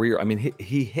a career. I mean,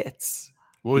 he hits.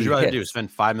 What would you rather do? Spend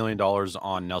 $5 million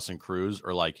on Nelson Cruz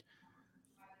or like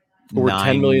or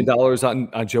 $10 million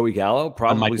on Joey Gallo?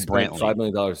 Probably spend $5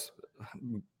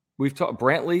 million. We've talked.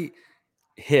 Brantley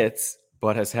hits,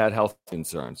 but has had health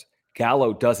concerns.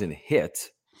 Gallo doesn't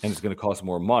hit, and it's going to cost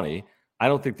more money. I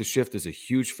don't think the shift is a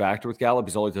huge factor with Gallo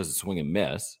because all he does is swing and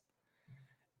miss.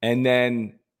 And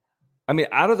then, I mean,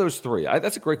 out of those three,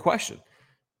 that's a great question.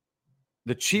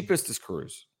 The cheapest is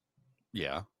Cruz.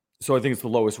 Yeah. So I think it's the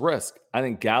lowest risk. I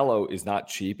think Gallo is not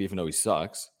cheap, even though he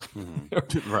sucks.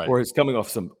 Mm-hmm. Right. Or he's coming off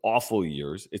some awful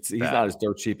years. He's not as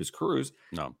dirt cheap as Cruz.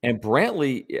 No. And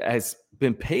Brantley has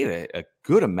been paid a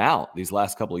good amount these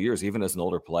last couple of years, even as an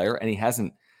older player, and he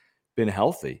hasn't been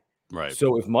healthy. Right.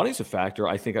 So if money's a factor,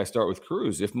 I think I start with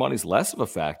Cruz. If money's less of a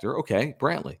factor, okay,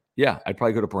 Brantley. Yeah, I'd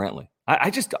probably go to Brantley. I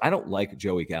don't like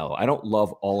Joey Gallo. I don't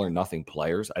love all or nothing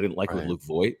players. I didn't like with Luke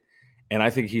Voit. And I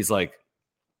think he was like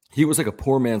a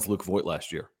poor man's Luke Voit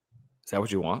last year. Is that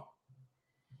what you want?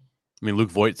 I mean, Luke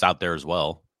Voigt's out there as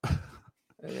well.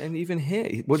 And even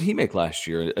what did he make last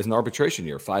year as an arbitration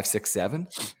year? 5, 6, 7?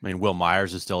 I mean, Will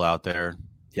Myers is still out there.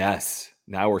 Yes.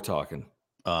 Now we're talking.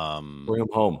 Bring him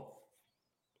home.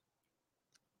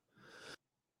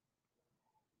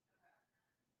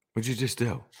 What'd you just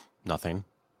do? Nothing.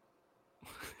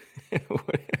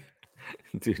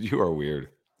 Dude, you are weird.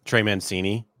 Trey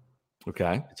Mancini.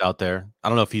 Okay. It's out there. I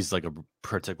don't know if he's like a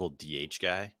particular DH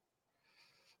guy.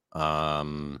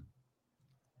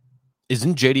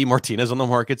 Isn't JD Martinez on the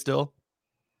market still?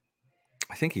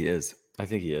 I think he is.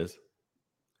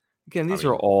 Again, these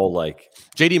are all like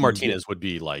JD Martinez would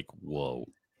be like, whoa.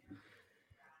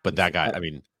 But that guy, I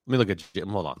mean, let me look at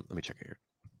hold on. Let me check it here.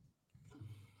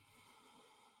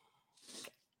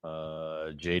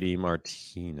 JD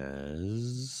Martinez.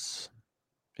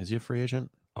 Is he a free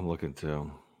agent? I'm looking too.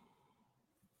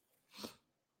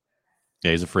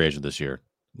 Yeah, he's a free agent this year.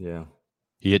 Yeah.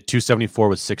 He hit 274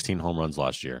 with 16 home runs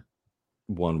last year.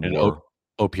 One and more.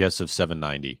 OPS of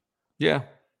 790. Yeah.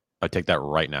 I'd take that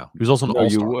right now. He was also an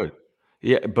all-star. You would.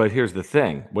 Yeah, but here's the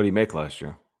thing. What did he make last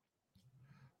year?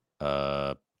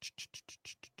 I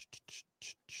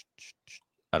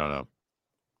don't know.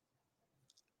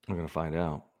 I'm going to find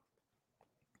out.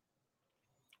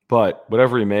 But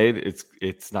whatever he made,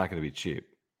 it's not going to be cheap.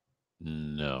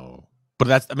 No. But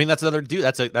that's another dude.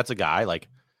 That's a guy like.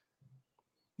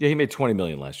 Yeah, he made $20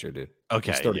 million last year, dude.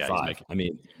 Okay, he's 35.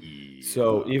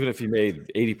 So even if he made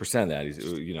 80% of that, he's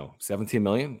 $17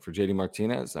 million for JD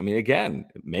Martinez. I mean, again,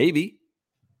 maybe.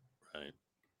 Right.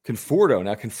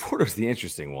 Conforto's the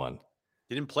interesting one.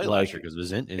 He didn't play last year because of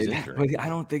his injury. But I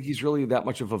don't think he's really that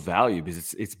much of a value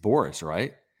because it's Boris,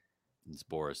 right? It's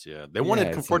Boris, yeah. They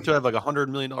wanted Conforto to have like $100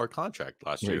 million contract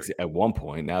last year. At one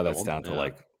point. Now that's down to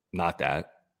like not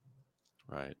that.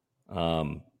 Right.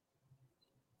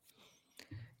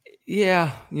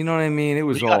 Yeah, you know what I mean? It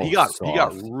was he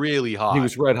got really hot. He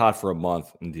was red hot for a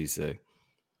month in DC.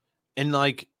 And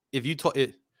like if you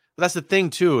that's the thing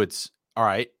too. It's all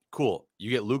right, cool. You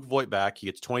get Luke Voit back, he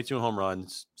gets 22 home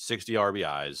runs, 60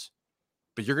 RBIs.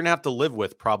 but you're going to have to live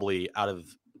with probably out of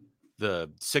the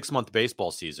 6-month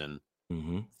baseball season,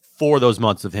 4 of those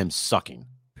months of him sucking.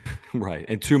 Right.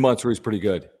 And 2 months where he's pretty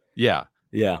good. Yeah.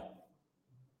 Yeah.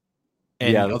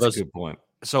 And yeah, that's a good point.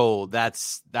 So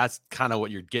that's kind of what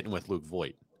you're getting with Luke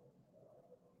Voit.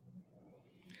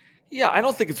 Yeah, I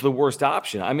don't think it's the worst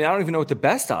option. I mean, I don't even know what the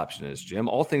best option is, Jim.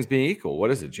 All things being equal. What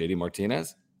is it, JD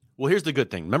Martinez? Well, here's the good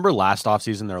thing. Remember last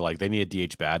offseason, they're like, they need a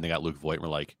DH bad, and they got Luke Voit, and we're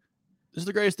like, this is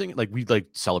the greatest thing. Like, we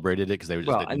celebrated it because they were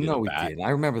just. Well, I know we did. I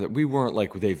remember that we weren't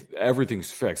like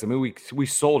everything's fixed. I mean, we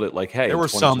sold it like, hey, there were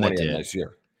some that did this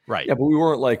year, right? Yeah, but we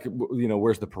weren't like,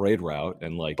 where's the parade route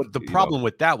and like. But the problem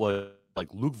with that was like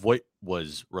Luke Voit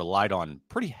was relied on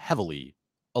pretty heavily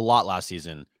a lot last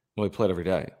season. Well, he played every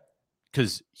day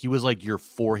because he was like your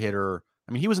 4-hitter.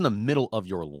 I mean, he was in the middle of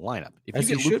your lineup. If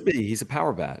he should be, he's a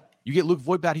power bat. You get Luke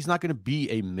Voit bat, he's not going to be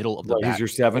a middle of the bat. He's your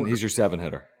 7. He's your 7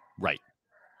 hitter. Right.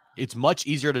 It's much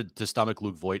easier to stomach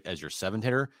Luke Voit as your 7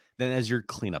 hitter than as your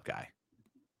cleanup guy.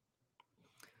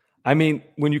 I mean,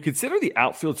 when you consider the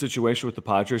outfield situation with the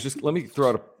Padres, just let me throw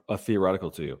out a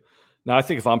theoretical to you. Now, I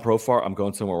think if I'm Profar, I'm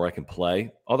going somewhere where I can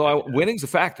play. Although winning's a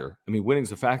factor. I mean,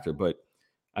 winning's a factor. But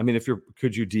I mean,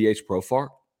 could you DH Profar?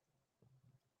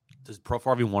 Does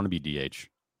Profar even want to be DH?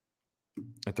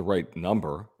 At the right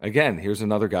number. Again, here's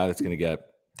another guy that's going to get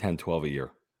 10, 12 a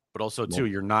year. But also, too,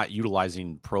 you're not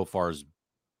utilizing Profar's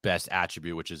best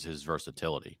attribute, which is his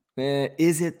versatility.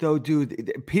 Is it, though,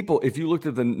 dude? People, if you looked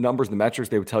at the numbers and the metrics,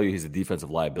 they would tell you he's a defensive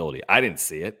liability. I didn't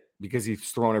see it because he's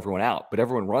throwing everyone out, but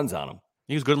everyone runs on him.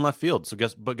 He was good in left field. So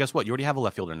guess what? You already have a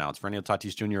left fielder now. It's Fernando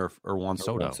Tatis Jr. or Juan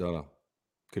Soto.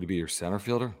 Could he be your center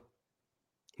fielder?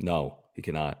 No, he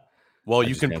cannot. Well,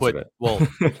 you can put well,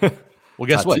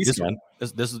 guess what?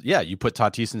 This is you put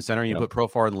Tatis in center, and you put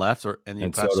Profar in left, and you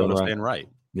put Soto staying right.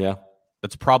 Yeah,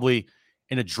 that's probably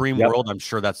in a dream world. I'm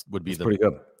sure would be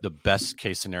the best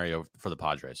case scenario for the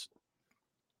Padres.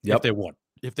 Yep.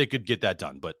 If they could get that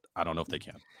done, but I don't know if they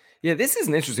can. Yeah, this is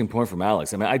an interesting point from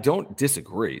Alex. I mean, I don't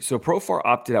disagree. So Profar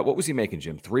opted out. What was he making,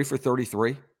 Jim? 3 for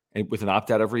 33, and with an opt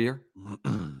out every year.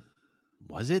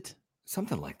 Was it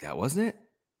something like that? Wasn't it?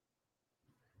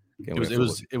 Again,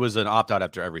 it was an opt out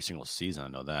after every single season. I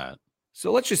know that.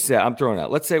 So let's just say I'm throwing out.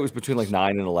 Let's say it was between like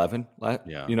 9 and 11.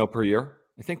 Yeah. Per year.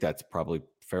 I think that's probably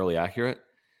fairly accurate.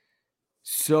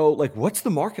 So, like, what's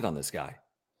the market on this guy?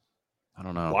 I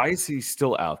don't know. Why is he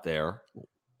still out there?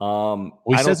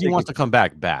 He says he wants to come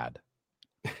back bad.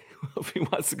 If he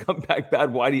wants to come back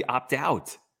bad, why'd he opt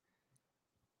out?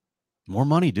 More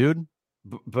money, dude.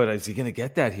 But is he going to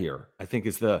get that here? I think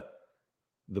is the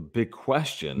big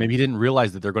question. Maybe he didn't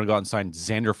realize that they're going to go out and sign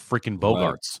Xander freaking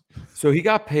Bogaerts. Right. So he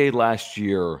got paid last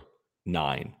year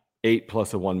 9, 8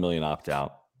 plus a $1 million opt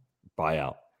out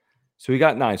buyout. So he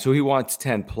got 9. So he wants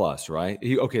 10 plus, right?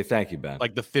 Okay, thank you, Ben.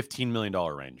 Like the $15 million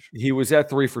range. He was at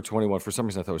 3 for 21. For some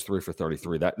reason, I thought it was 3 for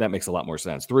 33. That makes a lot more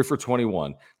sense. 3 for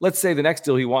 21. Let's say the next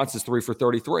deal he wants is 3 for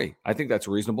 33. I think that's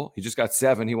reasonable. He just got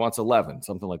 7. He wants 11,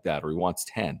 something like that, or he wants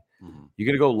 10. Mm-hmm. You're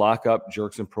going to go lock up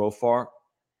Jerkson Profar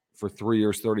for 3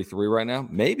 years, 33 right now?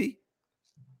 Maybe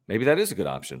that is a good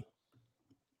option.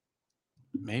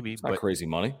 Maybe, it's not crazy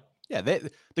money. Yeah,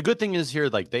 the good thing is here,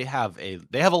 like they have a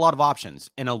lot of options,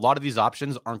 and a lot of these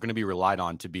options aren't going to be relied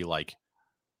on to be like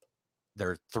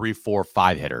they're 3, 4,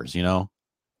 5 hitters, you know.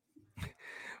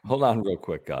 Hold on, real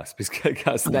quick, Gus.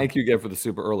 Gus, thank you again for the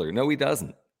super earlier. No, he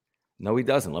doesn't. Let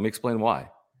me explain why.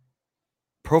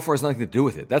 Profar has nothing to do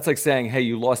with it. That's like saying, hey,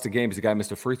 you lost a game because the guy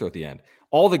missed a free throw at the end.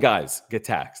 All the guys get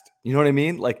taxed. You know what I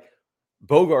mean? Like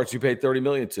Bogaerts, you paid $30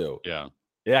 million to. Yeah.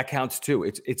 That counts too.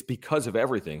 It's because of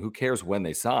everything. Who cares when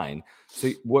they sign? So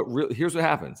here's what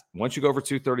happens. Once you go over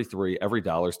 233, every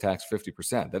dollar is taxed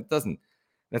 50%.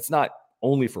 That's not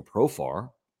only for Profar.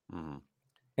 Mm-hmm.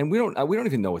 And we don't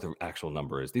even know what the actual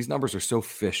number is. These numbers are so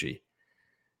fishy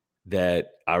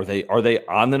that are they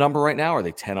on the number right now? Are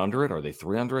they 10 under it? Are they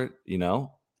 3 under it? You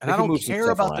know? And I don't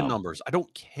care about the numbers. I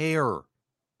don't care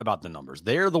about the numbers.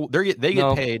 They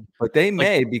get paid. But they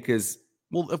may because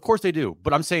well, of course they do.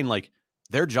 But I'm saying like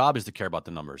their job is to care about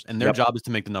the numbers, and their job is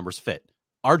to make the numbers fit.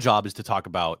 Our job is to talk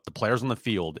about the players on the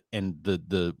field and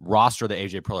the roster that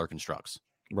AJ Preller constructs.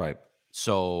 Right.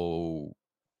 So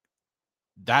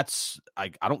that's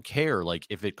I don't care like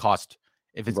if it cost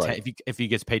if it's right. if he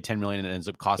gets paid $10 million and it ends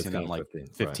up costing them like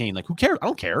 15, right. Like who cares? I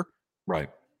don't care. Right.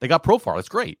 They got Profar. That's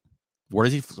great. Where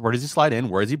does he slide in?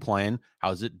 Where is he playing?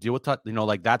 How does it deal with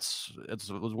like that's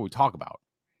what we talk about.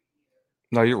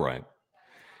 No, you're right.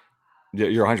 Yeah,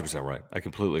 you're 100% right. I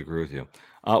completely agree with you.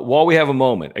 While we have a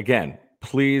moment, again,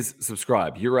 please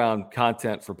subscribe. Year-round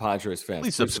content for Padres fans.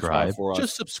 Please subscribe. For us.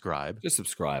 Just subscribe.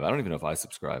 I don't even know if I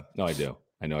subscribe. No, I do.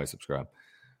 I know I subscribe.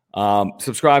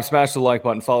 Subscribe, smash the like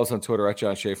button, follow us on Twitter at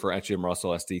John Schaefer, at Jim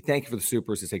Russell SD. Thank you for the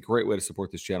supers. It's a great way to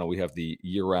support this channel. We have the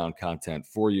year-round content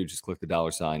for you. Just click the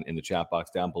 $ in the chat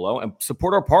box down below and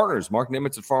support our partners, Mark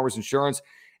Nimitz at Farmers Insurance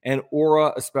and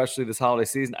Aura, especially this holiday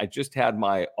season. I just had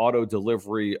my auto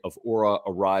delivery of Aura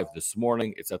arrive this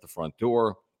morning. It's at the front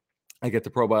door. I get the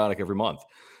probiotic every month.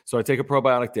 So I take a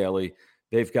probiotic daily.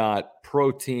 They've got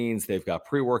proteins. They've got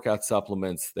pre-workout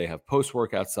supplements. They have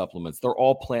post-workout supplements. They're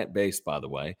all plant-based, by the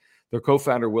way. Their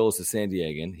co-founder, Will, is a San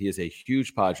Diegan. He is a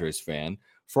huge Padres fan.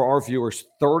 For our viewers,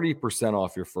 30%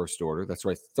 off your first order. That's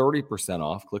right, 30%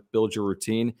 off. Click Build Your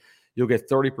Routine. You'll get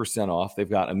 30% off. They've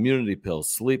got immunity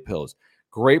pills, sleep pills.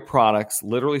 Great products,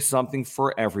 literally something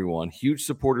for everyone. Huge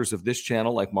supporters of this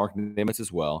channel, like Mark Nimitz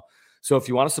as well. So if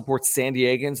you want to support San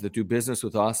Diegans that do business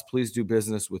with us, please do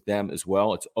business with them as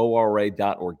well. It's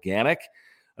ora.organic.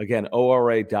 Again,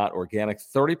 ora.organic.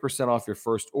 30% off your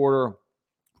first order.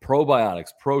 Probiotics,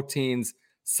 proteins,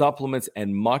 supplements,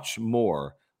 and much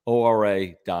more.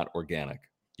 ora.organic.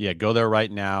 Yeah, go there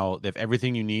right now. They have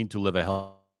everything you need to live a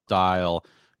healthy style.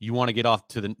 You want to get off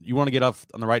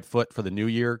on the right foot for the new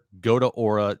year? Go to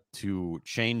Aura to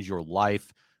change your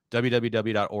life.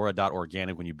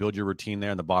 www.aura.organic. When you build your routine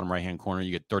there in the bottom right-hand corner,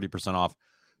 you get 30% off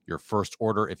your first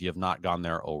order if you have not gone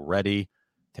there already.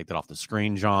 Take that off the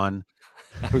screen, John.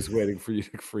 I was waiting for you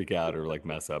to freak out or like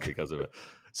mess up because of it.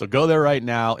 So go there right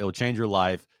now. It'll change your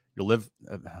life. You'll live.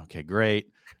 Okay,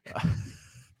 great.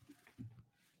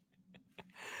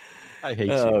 I hate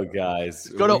you. Oh, guys.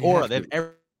 Go to Aura. They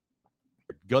have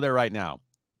go there right now.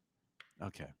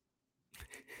 Okay.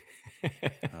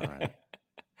 All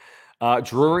right.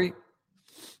 Drury.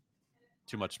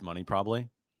 Too much money, probably.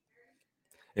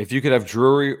 If you could have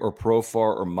Drury or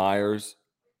Profar or Myers,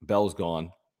 Bell's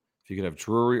gone. If you could have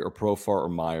Drury or Profar or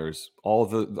Myers, all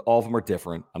of them are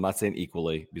different. I'm not saying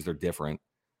equally because they're different.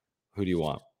 Who do you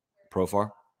want?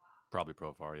 Profar? Probably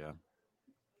Profar, yeah.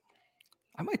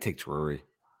 I might take Drury.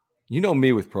 You know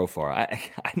me with Profar.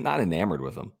 I'm not enamored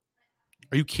with him.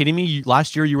 Are you kidding me?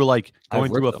 Last year you were like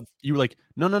going through you were like,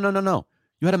 no.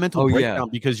 You had a mental breakdown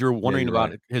because you're wondering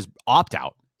about his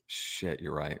opt-out. Shit,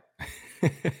 you're right.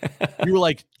 You were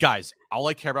like, guys, all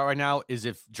I care about right now is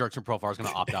if Jurickson Profar is going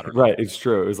to opt out or not. Right, it's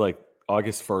true. It was like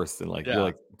August 1st, and you're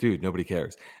like, dude, nobody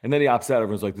cares. And then he opts out.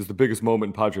 Everyone's like, this is the biggest moment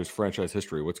in Padres franchise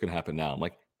history. What's going to happen now? I'm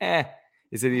like,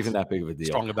 is it even that big of a deal?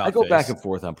 Strong about I go back and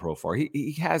forth on Profar.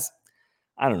 He has,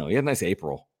 I don't know, he had a nice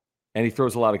April, and he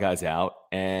throws a lot of guys out,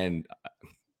 and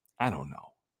I don't know.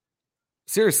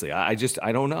 Seriously, I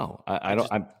don't know. I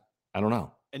don't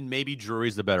know. And maybe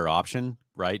Drury's the better option,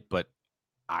 right? But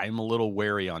I'm a little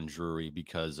wary on Drury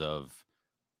because of,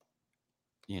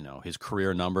 his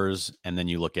career numbers. And then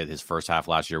you look at his first half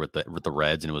last year with the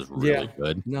Reds, and it was really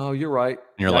good. No, you're right.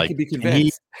 And you're like, I could be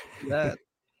convinced.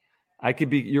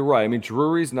 You're right. I mean,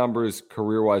 Drury's numbers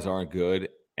career-wise aren't good.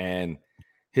 And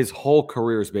his whole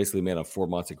career is basically made on 4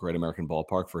 months at Great American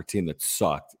Ballpark for a team that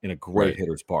sucked in a great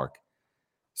hitter's park.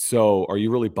 So are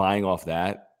you really buying off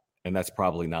that? And that's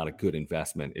probably not a good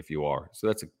investment if you are. So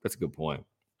that's a good point.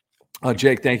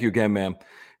 Jake, thank you again, man.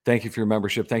 Thank you for your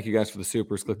membership. Thank you guys for the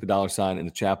supers. Click the $ in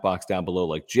the chat box down below.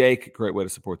 Like Jake, great way to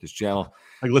support this channel.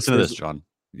 Listen to this, John.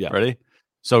 Yeah. Ready?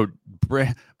 So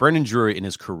Brandon Drury in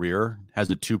his career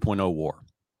has a 2.0 WAR.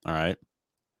 All right.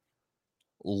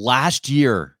 Last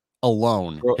year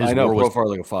alone, his WAR was Profar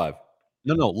like a 5.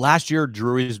 No. Last year,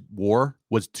 Drury's WAR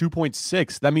was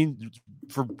 2.6. That means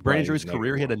for Brandon Drury's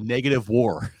career, he had a negative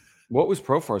WAR. What was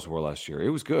Profar's WAR last year? It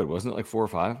was good, wasn't it? Like 4 or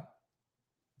 5.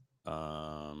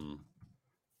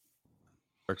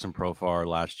 Jurickson Profar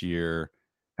last year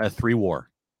had a 3 WAR.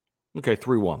 Okay,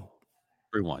 3-1.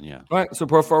 3-1, yeah. All right, so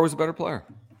Profar was a better player,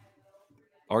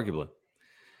 arguably.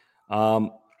 All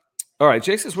right,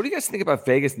 Jake says, what do you guys think about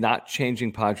Vegas not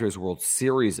changing Padres World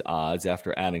Series odds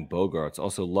after adding Bogarts?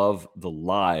 Also love the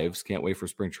lives. Can't wait for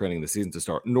spring training and the season to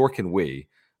start, nor can we.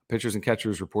 Pitchers and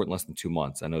catchers report in less than 2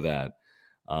 months. I know that.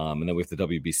 And then we have the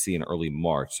WBC in early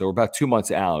March. So we're about 2 months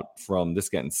out from this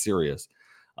getting serious.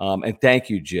 And thank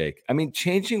you, Jake. I mean,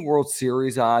 changing World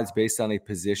Series odds based on a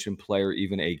position player,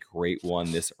 even a great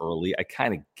one this early, I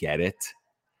kind of get it.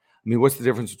 I mean, what's the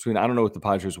difference between, I don't know what the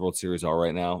Padres World Series are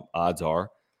right now, odds are.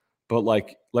 But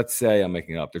let's say I'm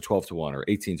making it up, they're 12-1 or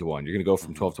 18-1. You're going to go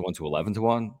from 12-1 to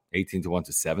 11-1, 18-1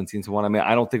 to 17-1. I mean,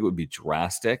 I don't think it would be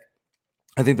drastic.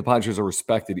 I think the Padres are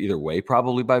respected either way,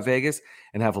 probably by Vegas,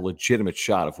 and have a legitimate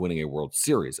shot of winning a World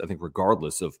Series. I think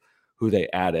regardless of who they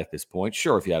add at this point.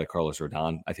 Sure, if you add a Carlos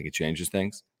Rodon, I think it changes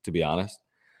things, to be honest.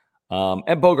 And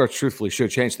Bogarts, truthfully,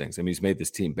 should change things. I mean, he's made this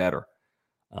team better.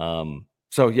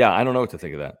 So, yeah, I don't know what to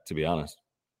think of that, to be honest.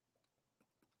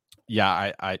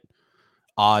 Yeah, I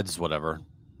odds, whatever.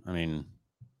 I mean,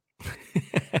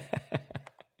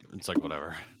 it's like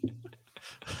whatever.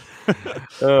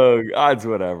 Oh, odds,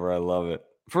 whatever. I love it.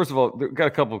 First of all, we've got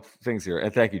a couple of things here.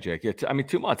 And thank you, Jake. Yeah, I mean,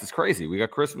 2 months. It's crazy. We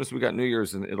got Christmas, we got New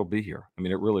Year's, and it'll be here. I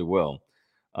mean, it really will.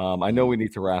 I know we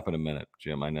need to wrap in a minute,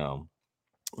 Jim. I know.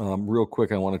 Real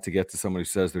quick, I wanted to get to somebody who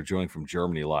says they're joining from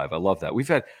Germany live. I love that. We've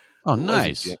had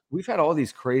nice. We've had all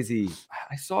these crazy.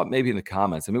 I saw it maybe in the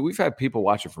comments. I mean, we've had people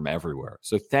watching from everywhere.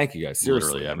 So thank you guys.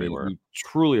 Seriously, Literally everywhere. I mean, we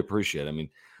truly appreciate it. I mean,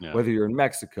 whether you're in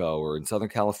Mexico or in Southern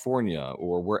California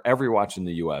or wherever you're watching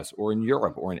the U.S. or in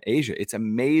Europe or in Asia, it's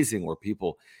amazing where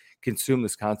people consume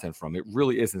this content from. It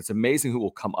really is, and it's amazing who will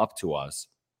come up to us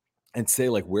and say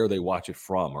like where they watch it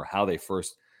from or how they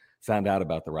first found out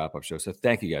about the wrap-up show. So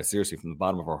thank you guys. Seriously, from the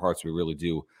bottom of our hearts, we really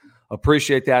do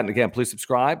appreciate that. And again, please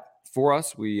subscribe for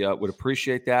us. We would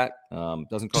appreciate that.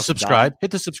 Doesn't cost subscribe. Hit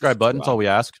the subscribe button. That's all we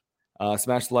ask.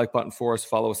 Smash the like button for us.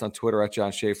 Follow us on Twitter at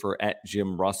John Schaefer, at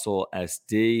Jim Russell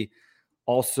SD.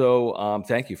 Also,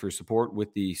 thank you for your support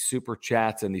with the super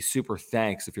chats and the super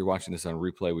thanks. If you're watching this on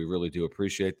replay, we really do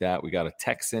appreciate that. We got a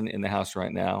Texan in the house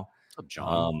right now. What's up,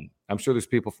 John? I'm sure there's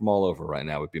people from all over right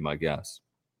now, would be my guess.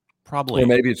 Probably. Or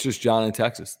maybe it's just John in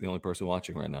Texas, the only person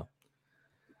watching right now.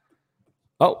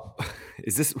 Oh,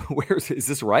 is this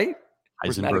right?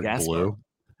 Heisenberg Blue.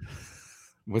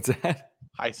 What's that?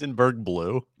 Heisenberg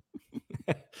Blue.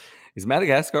 Is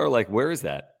Madagascar like, where is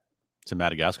that? It's in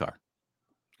Madagascar.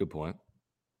 Good point.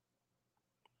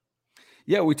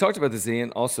 Yeah, we talked about this,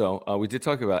 Ian. Also, we did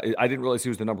talk about it. I didn't realize he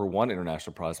was the number one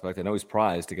international prospect. I know he's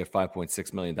prized to get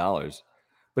 $5.6 million.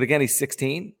 But again, he's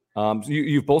 16.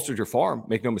 You've bolstered your farm.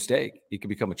 Make no mistake. He could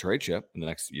become a trade chip in the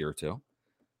next year or two.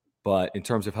 But in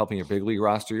terms of helping your big league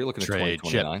roster, you're looking at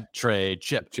 2029. Trade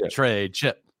chip.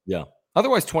 Yeah.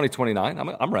 Otherwise, 2029.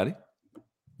 I'm ready.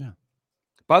 Yeah.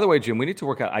 By the way, Jim, we need to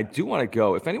work out. I do want to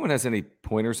go. If anyone has any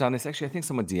pointers on this, actually, I think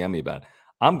someone DM me about it.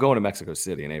 I'm going to Mexico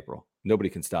City in April.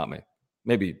 Nobody can stop me.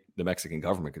 Maybe the Mexican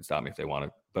government can stop me if they want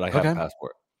to, but I have a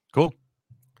passport. Cool.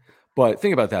 But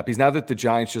think about that, because now that the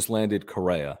Giants just landed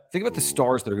Correa, think about the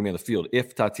stars that are going to be on the field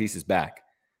if Tatis is back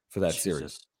for that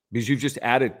series. Because you've just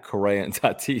added Correa and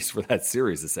Tatis for that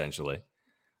series, essentially.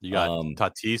 You got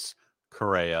Tatis,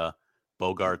 Correa,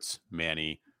 Bogarts,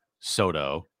 Manny,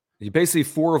 Soto. Basically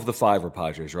 4 of the 5 are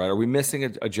Padres, right? Are we missing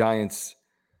a Giants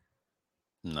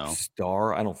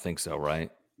star? I don't think so,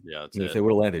 right? Yeah, if they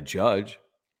would have landed Judge.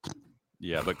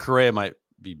 Yeah, but Correa might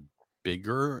be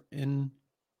bigger in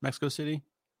Mexico City.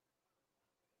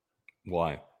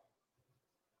 Why?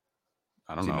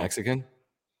 I don't know. Mexican?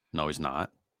 No, he's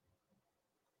not.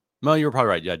 No, you were probably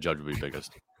right. Yeah, Judge would be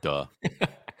biggest. Duh.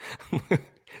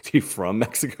 Is he from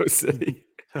Mexico City?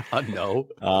 No.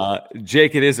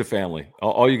 Jake, it is a family.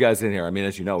 All you guys in here. I mean,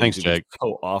 as you know, thanks, we do Jake.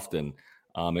 so often.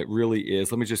 It really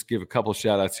is. Let me just give a couple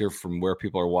shout outs here from where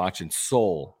people are watching.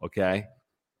 Seoul, okay?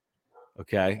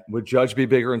 Okay. Would Judge be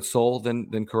bigger in Seoul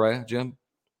than Correa, Jim?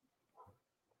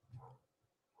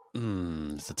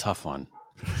 It's a tough one.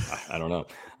 I don't know.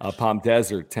 Palm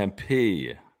Desert,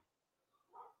 Tempe.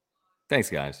 Thanks,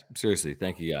 guys. Seriously,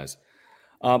 thank you, guys.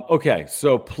 Okay,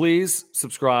 so please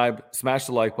subscribe, smash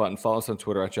the like button, follow us on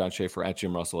Twitter at John Schaefer, at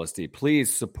Jim Russell SD.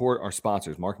 Please support our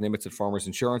sponsors, Mark Nimitz at Farmers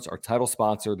Insurance, our title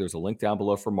sponsor. There's a link down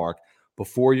below for Mark.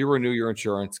 Before you renew your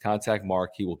insurance, contact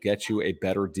Mark. He will get you a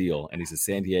better deal, and he's a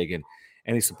San Diegan,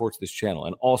 and he supports this channel.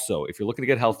 And also, if you're looking to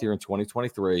get healthier in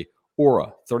 2023,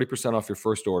 Aura, 30% off your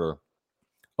first order,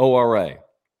 ORA.organic,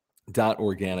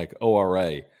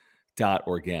 ORA.organic.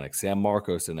 San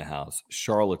Marcos in the house,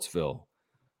 Charlottesville.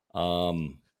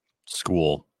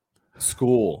 School.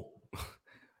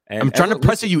 And I'm trying to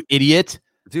press it, you idiot.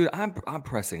 Dude, I'm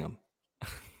pressing him.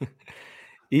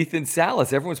 Ethan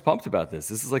Salas, everyone's pumped about this.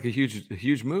 This is like a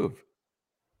huge move.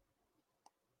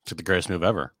 It's the greatest move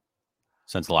ever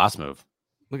since the last move.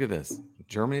 Look at this.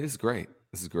 Germany, this is great.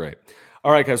 This is great.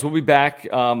 All right, guys, we'll be back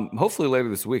hopefully later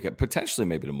this week, potentially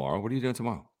maybe tomorrow. What are you doing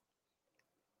tomorrow?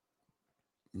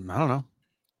 I don't know.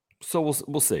 So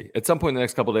we'll see. At some point in the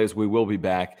next couple of days, we will be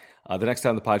back. The next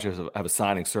time the Padres have a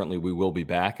signing, certainly we will be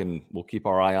back, and we'll keep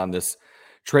our eye on this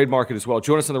trade market as well.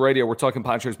 Join us on the radio. We're talking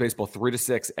Padres baseball 3 to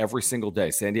 6 every single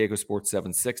day. San Diego Sports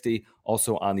 760,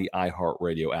 also on the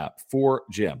iHeartRadio app. For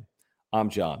Jim, I'm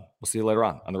John. We'll see you later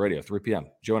on the radio, 3 p.m.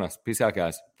 Join us. Peace out,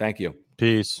 guys. Thank you.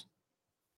 Peace.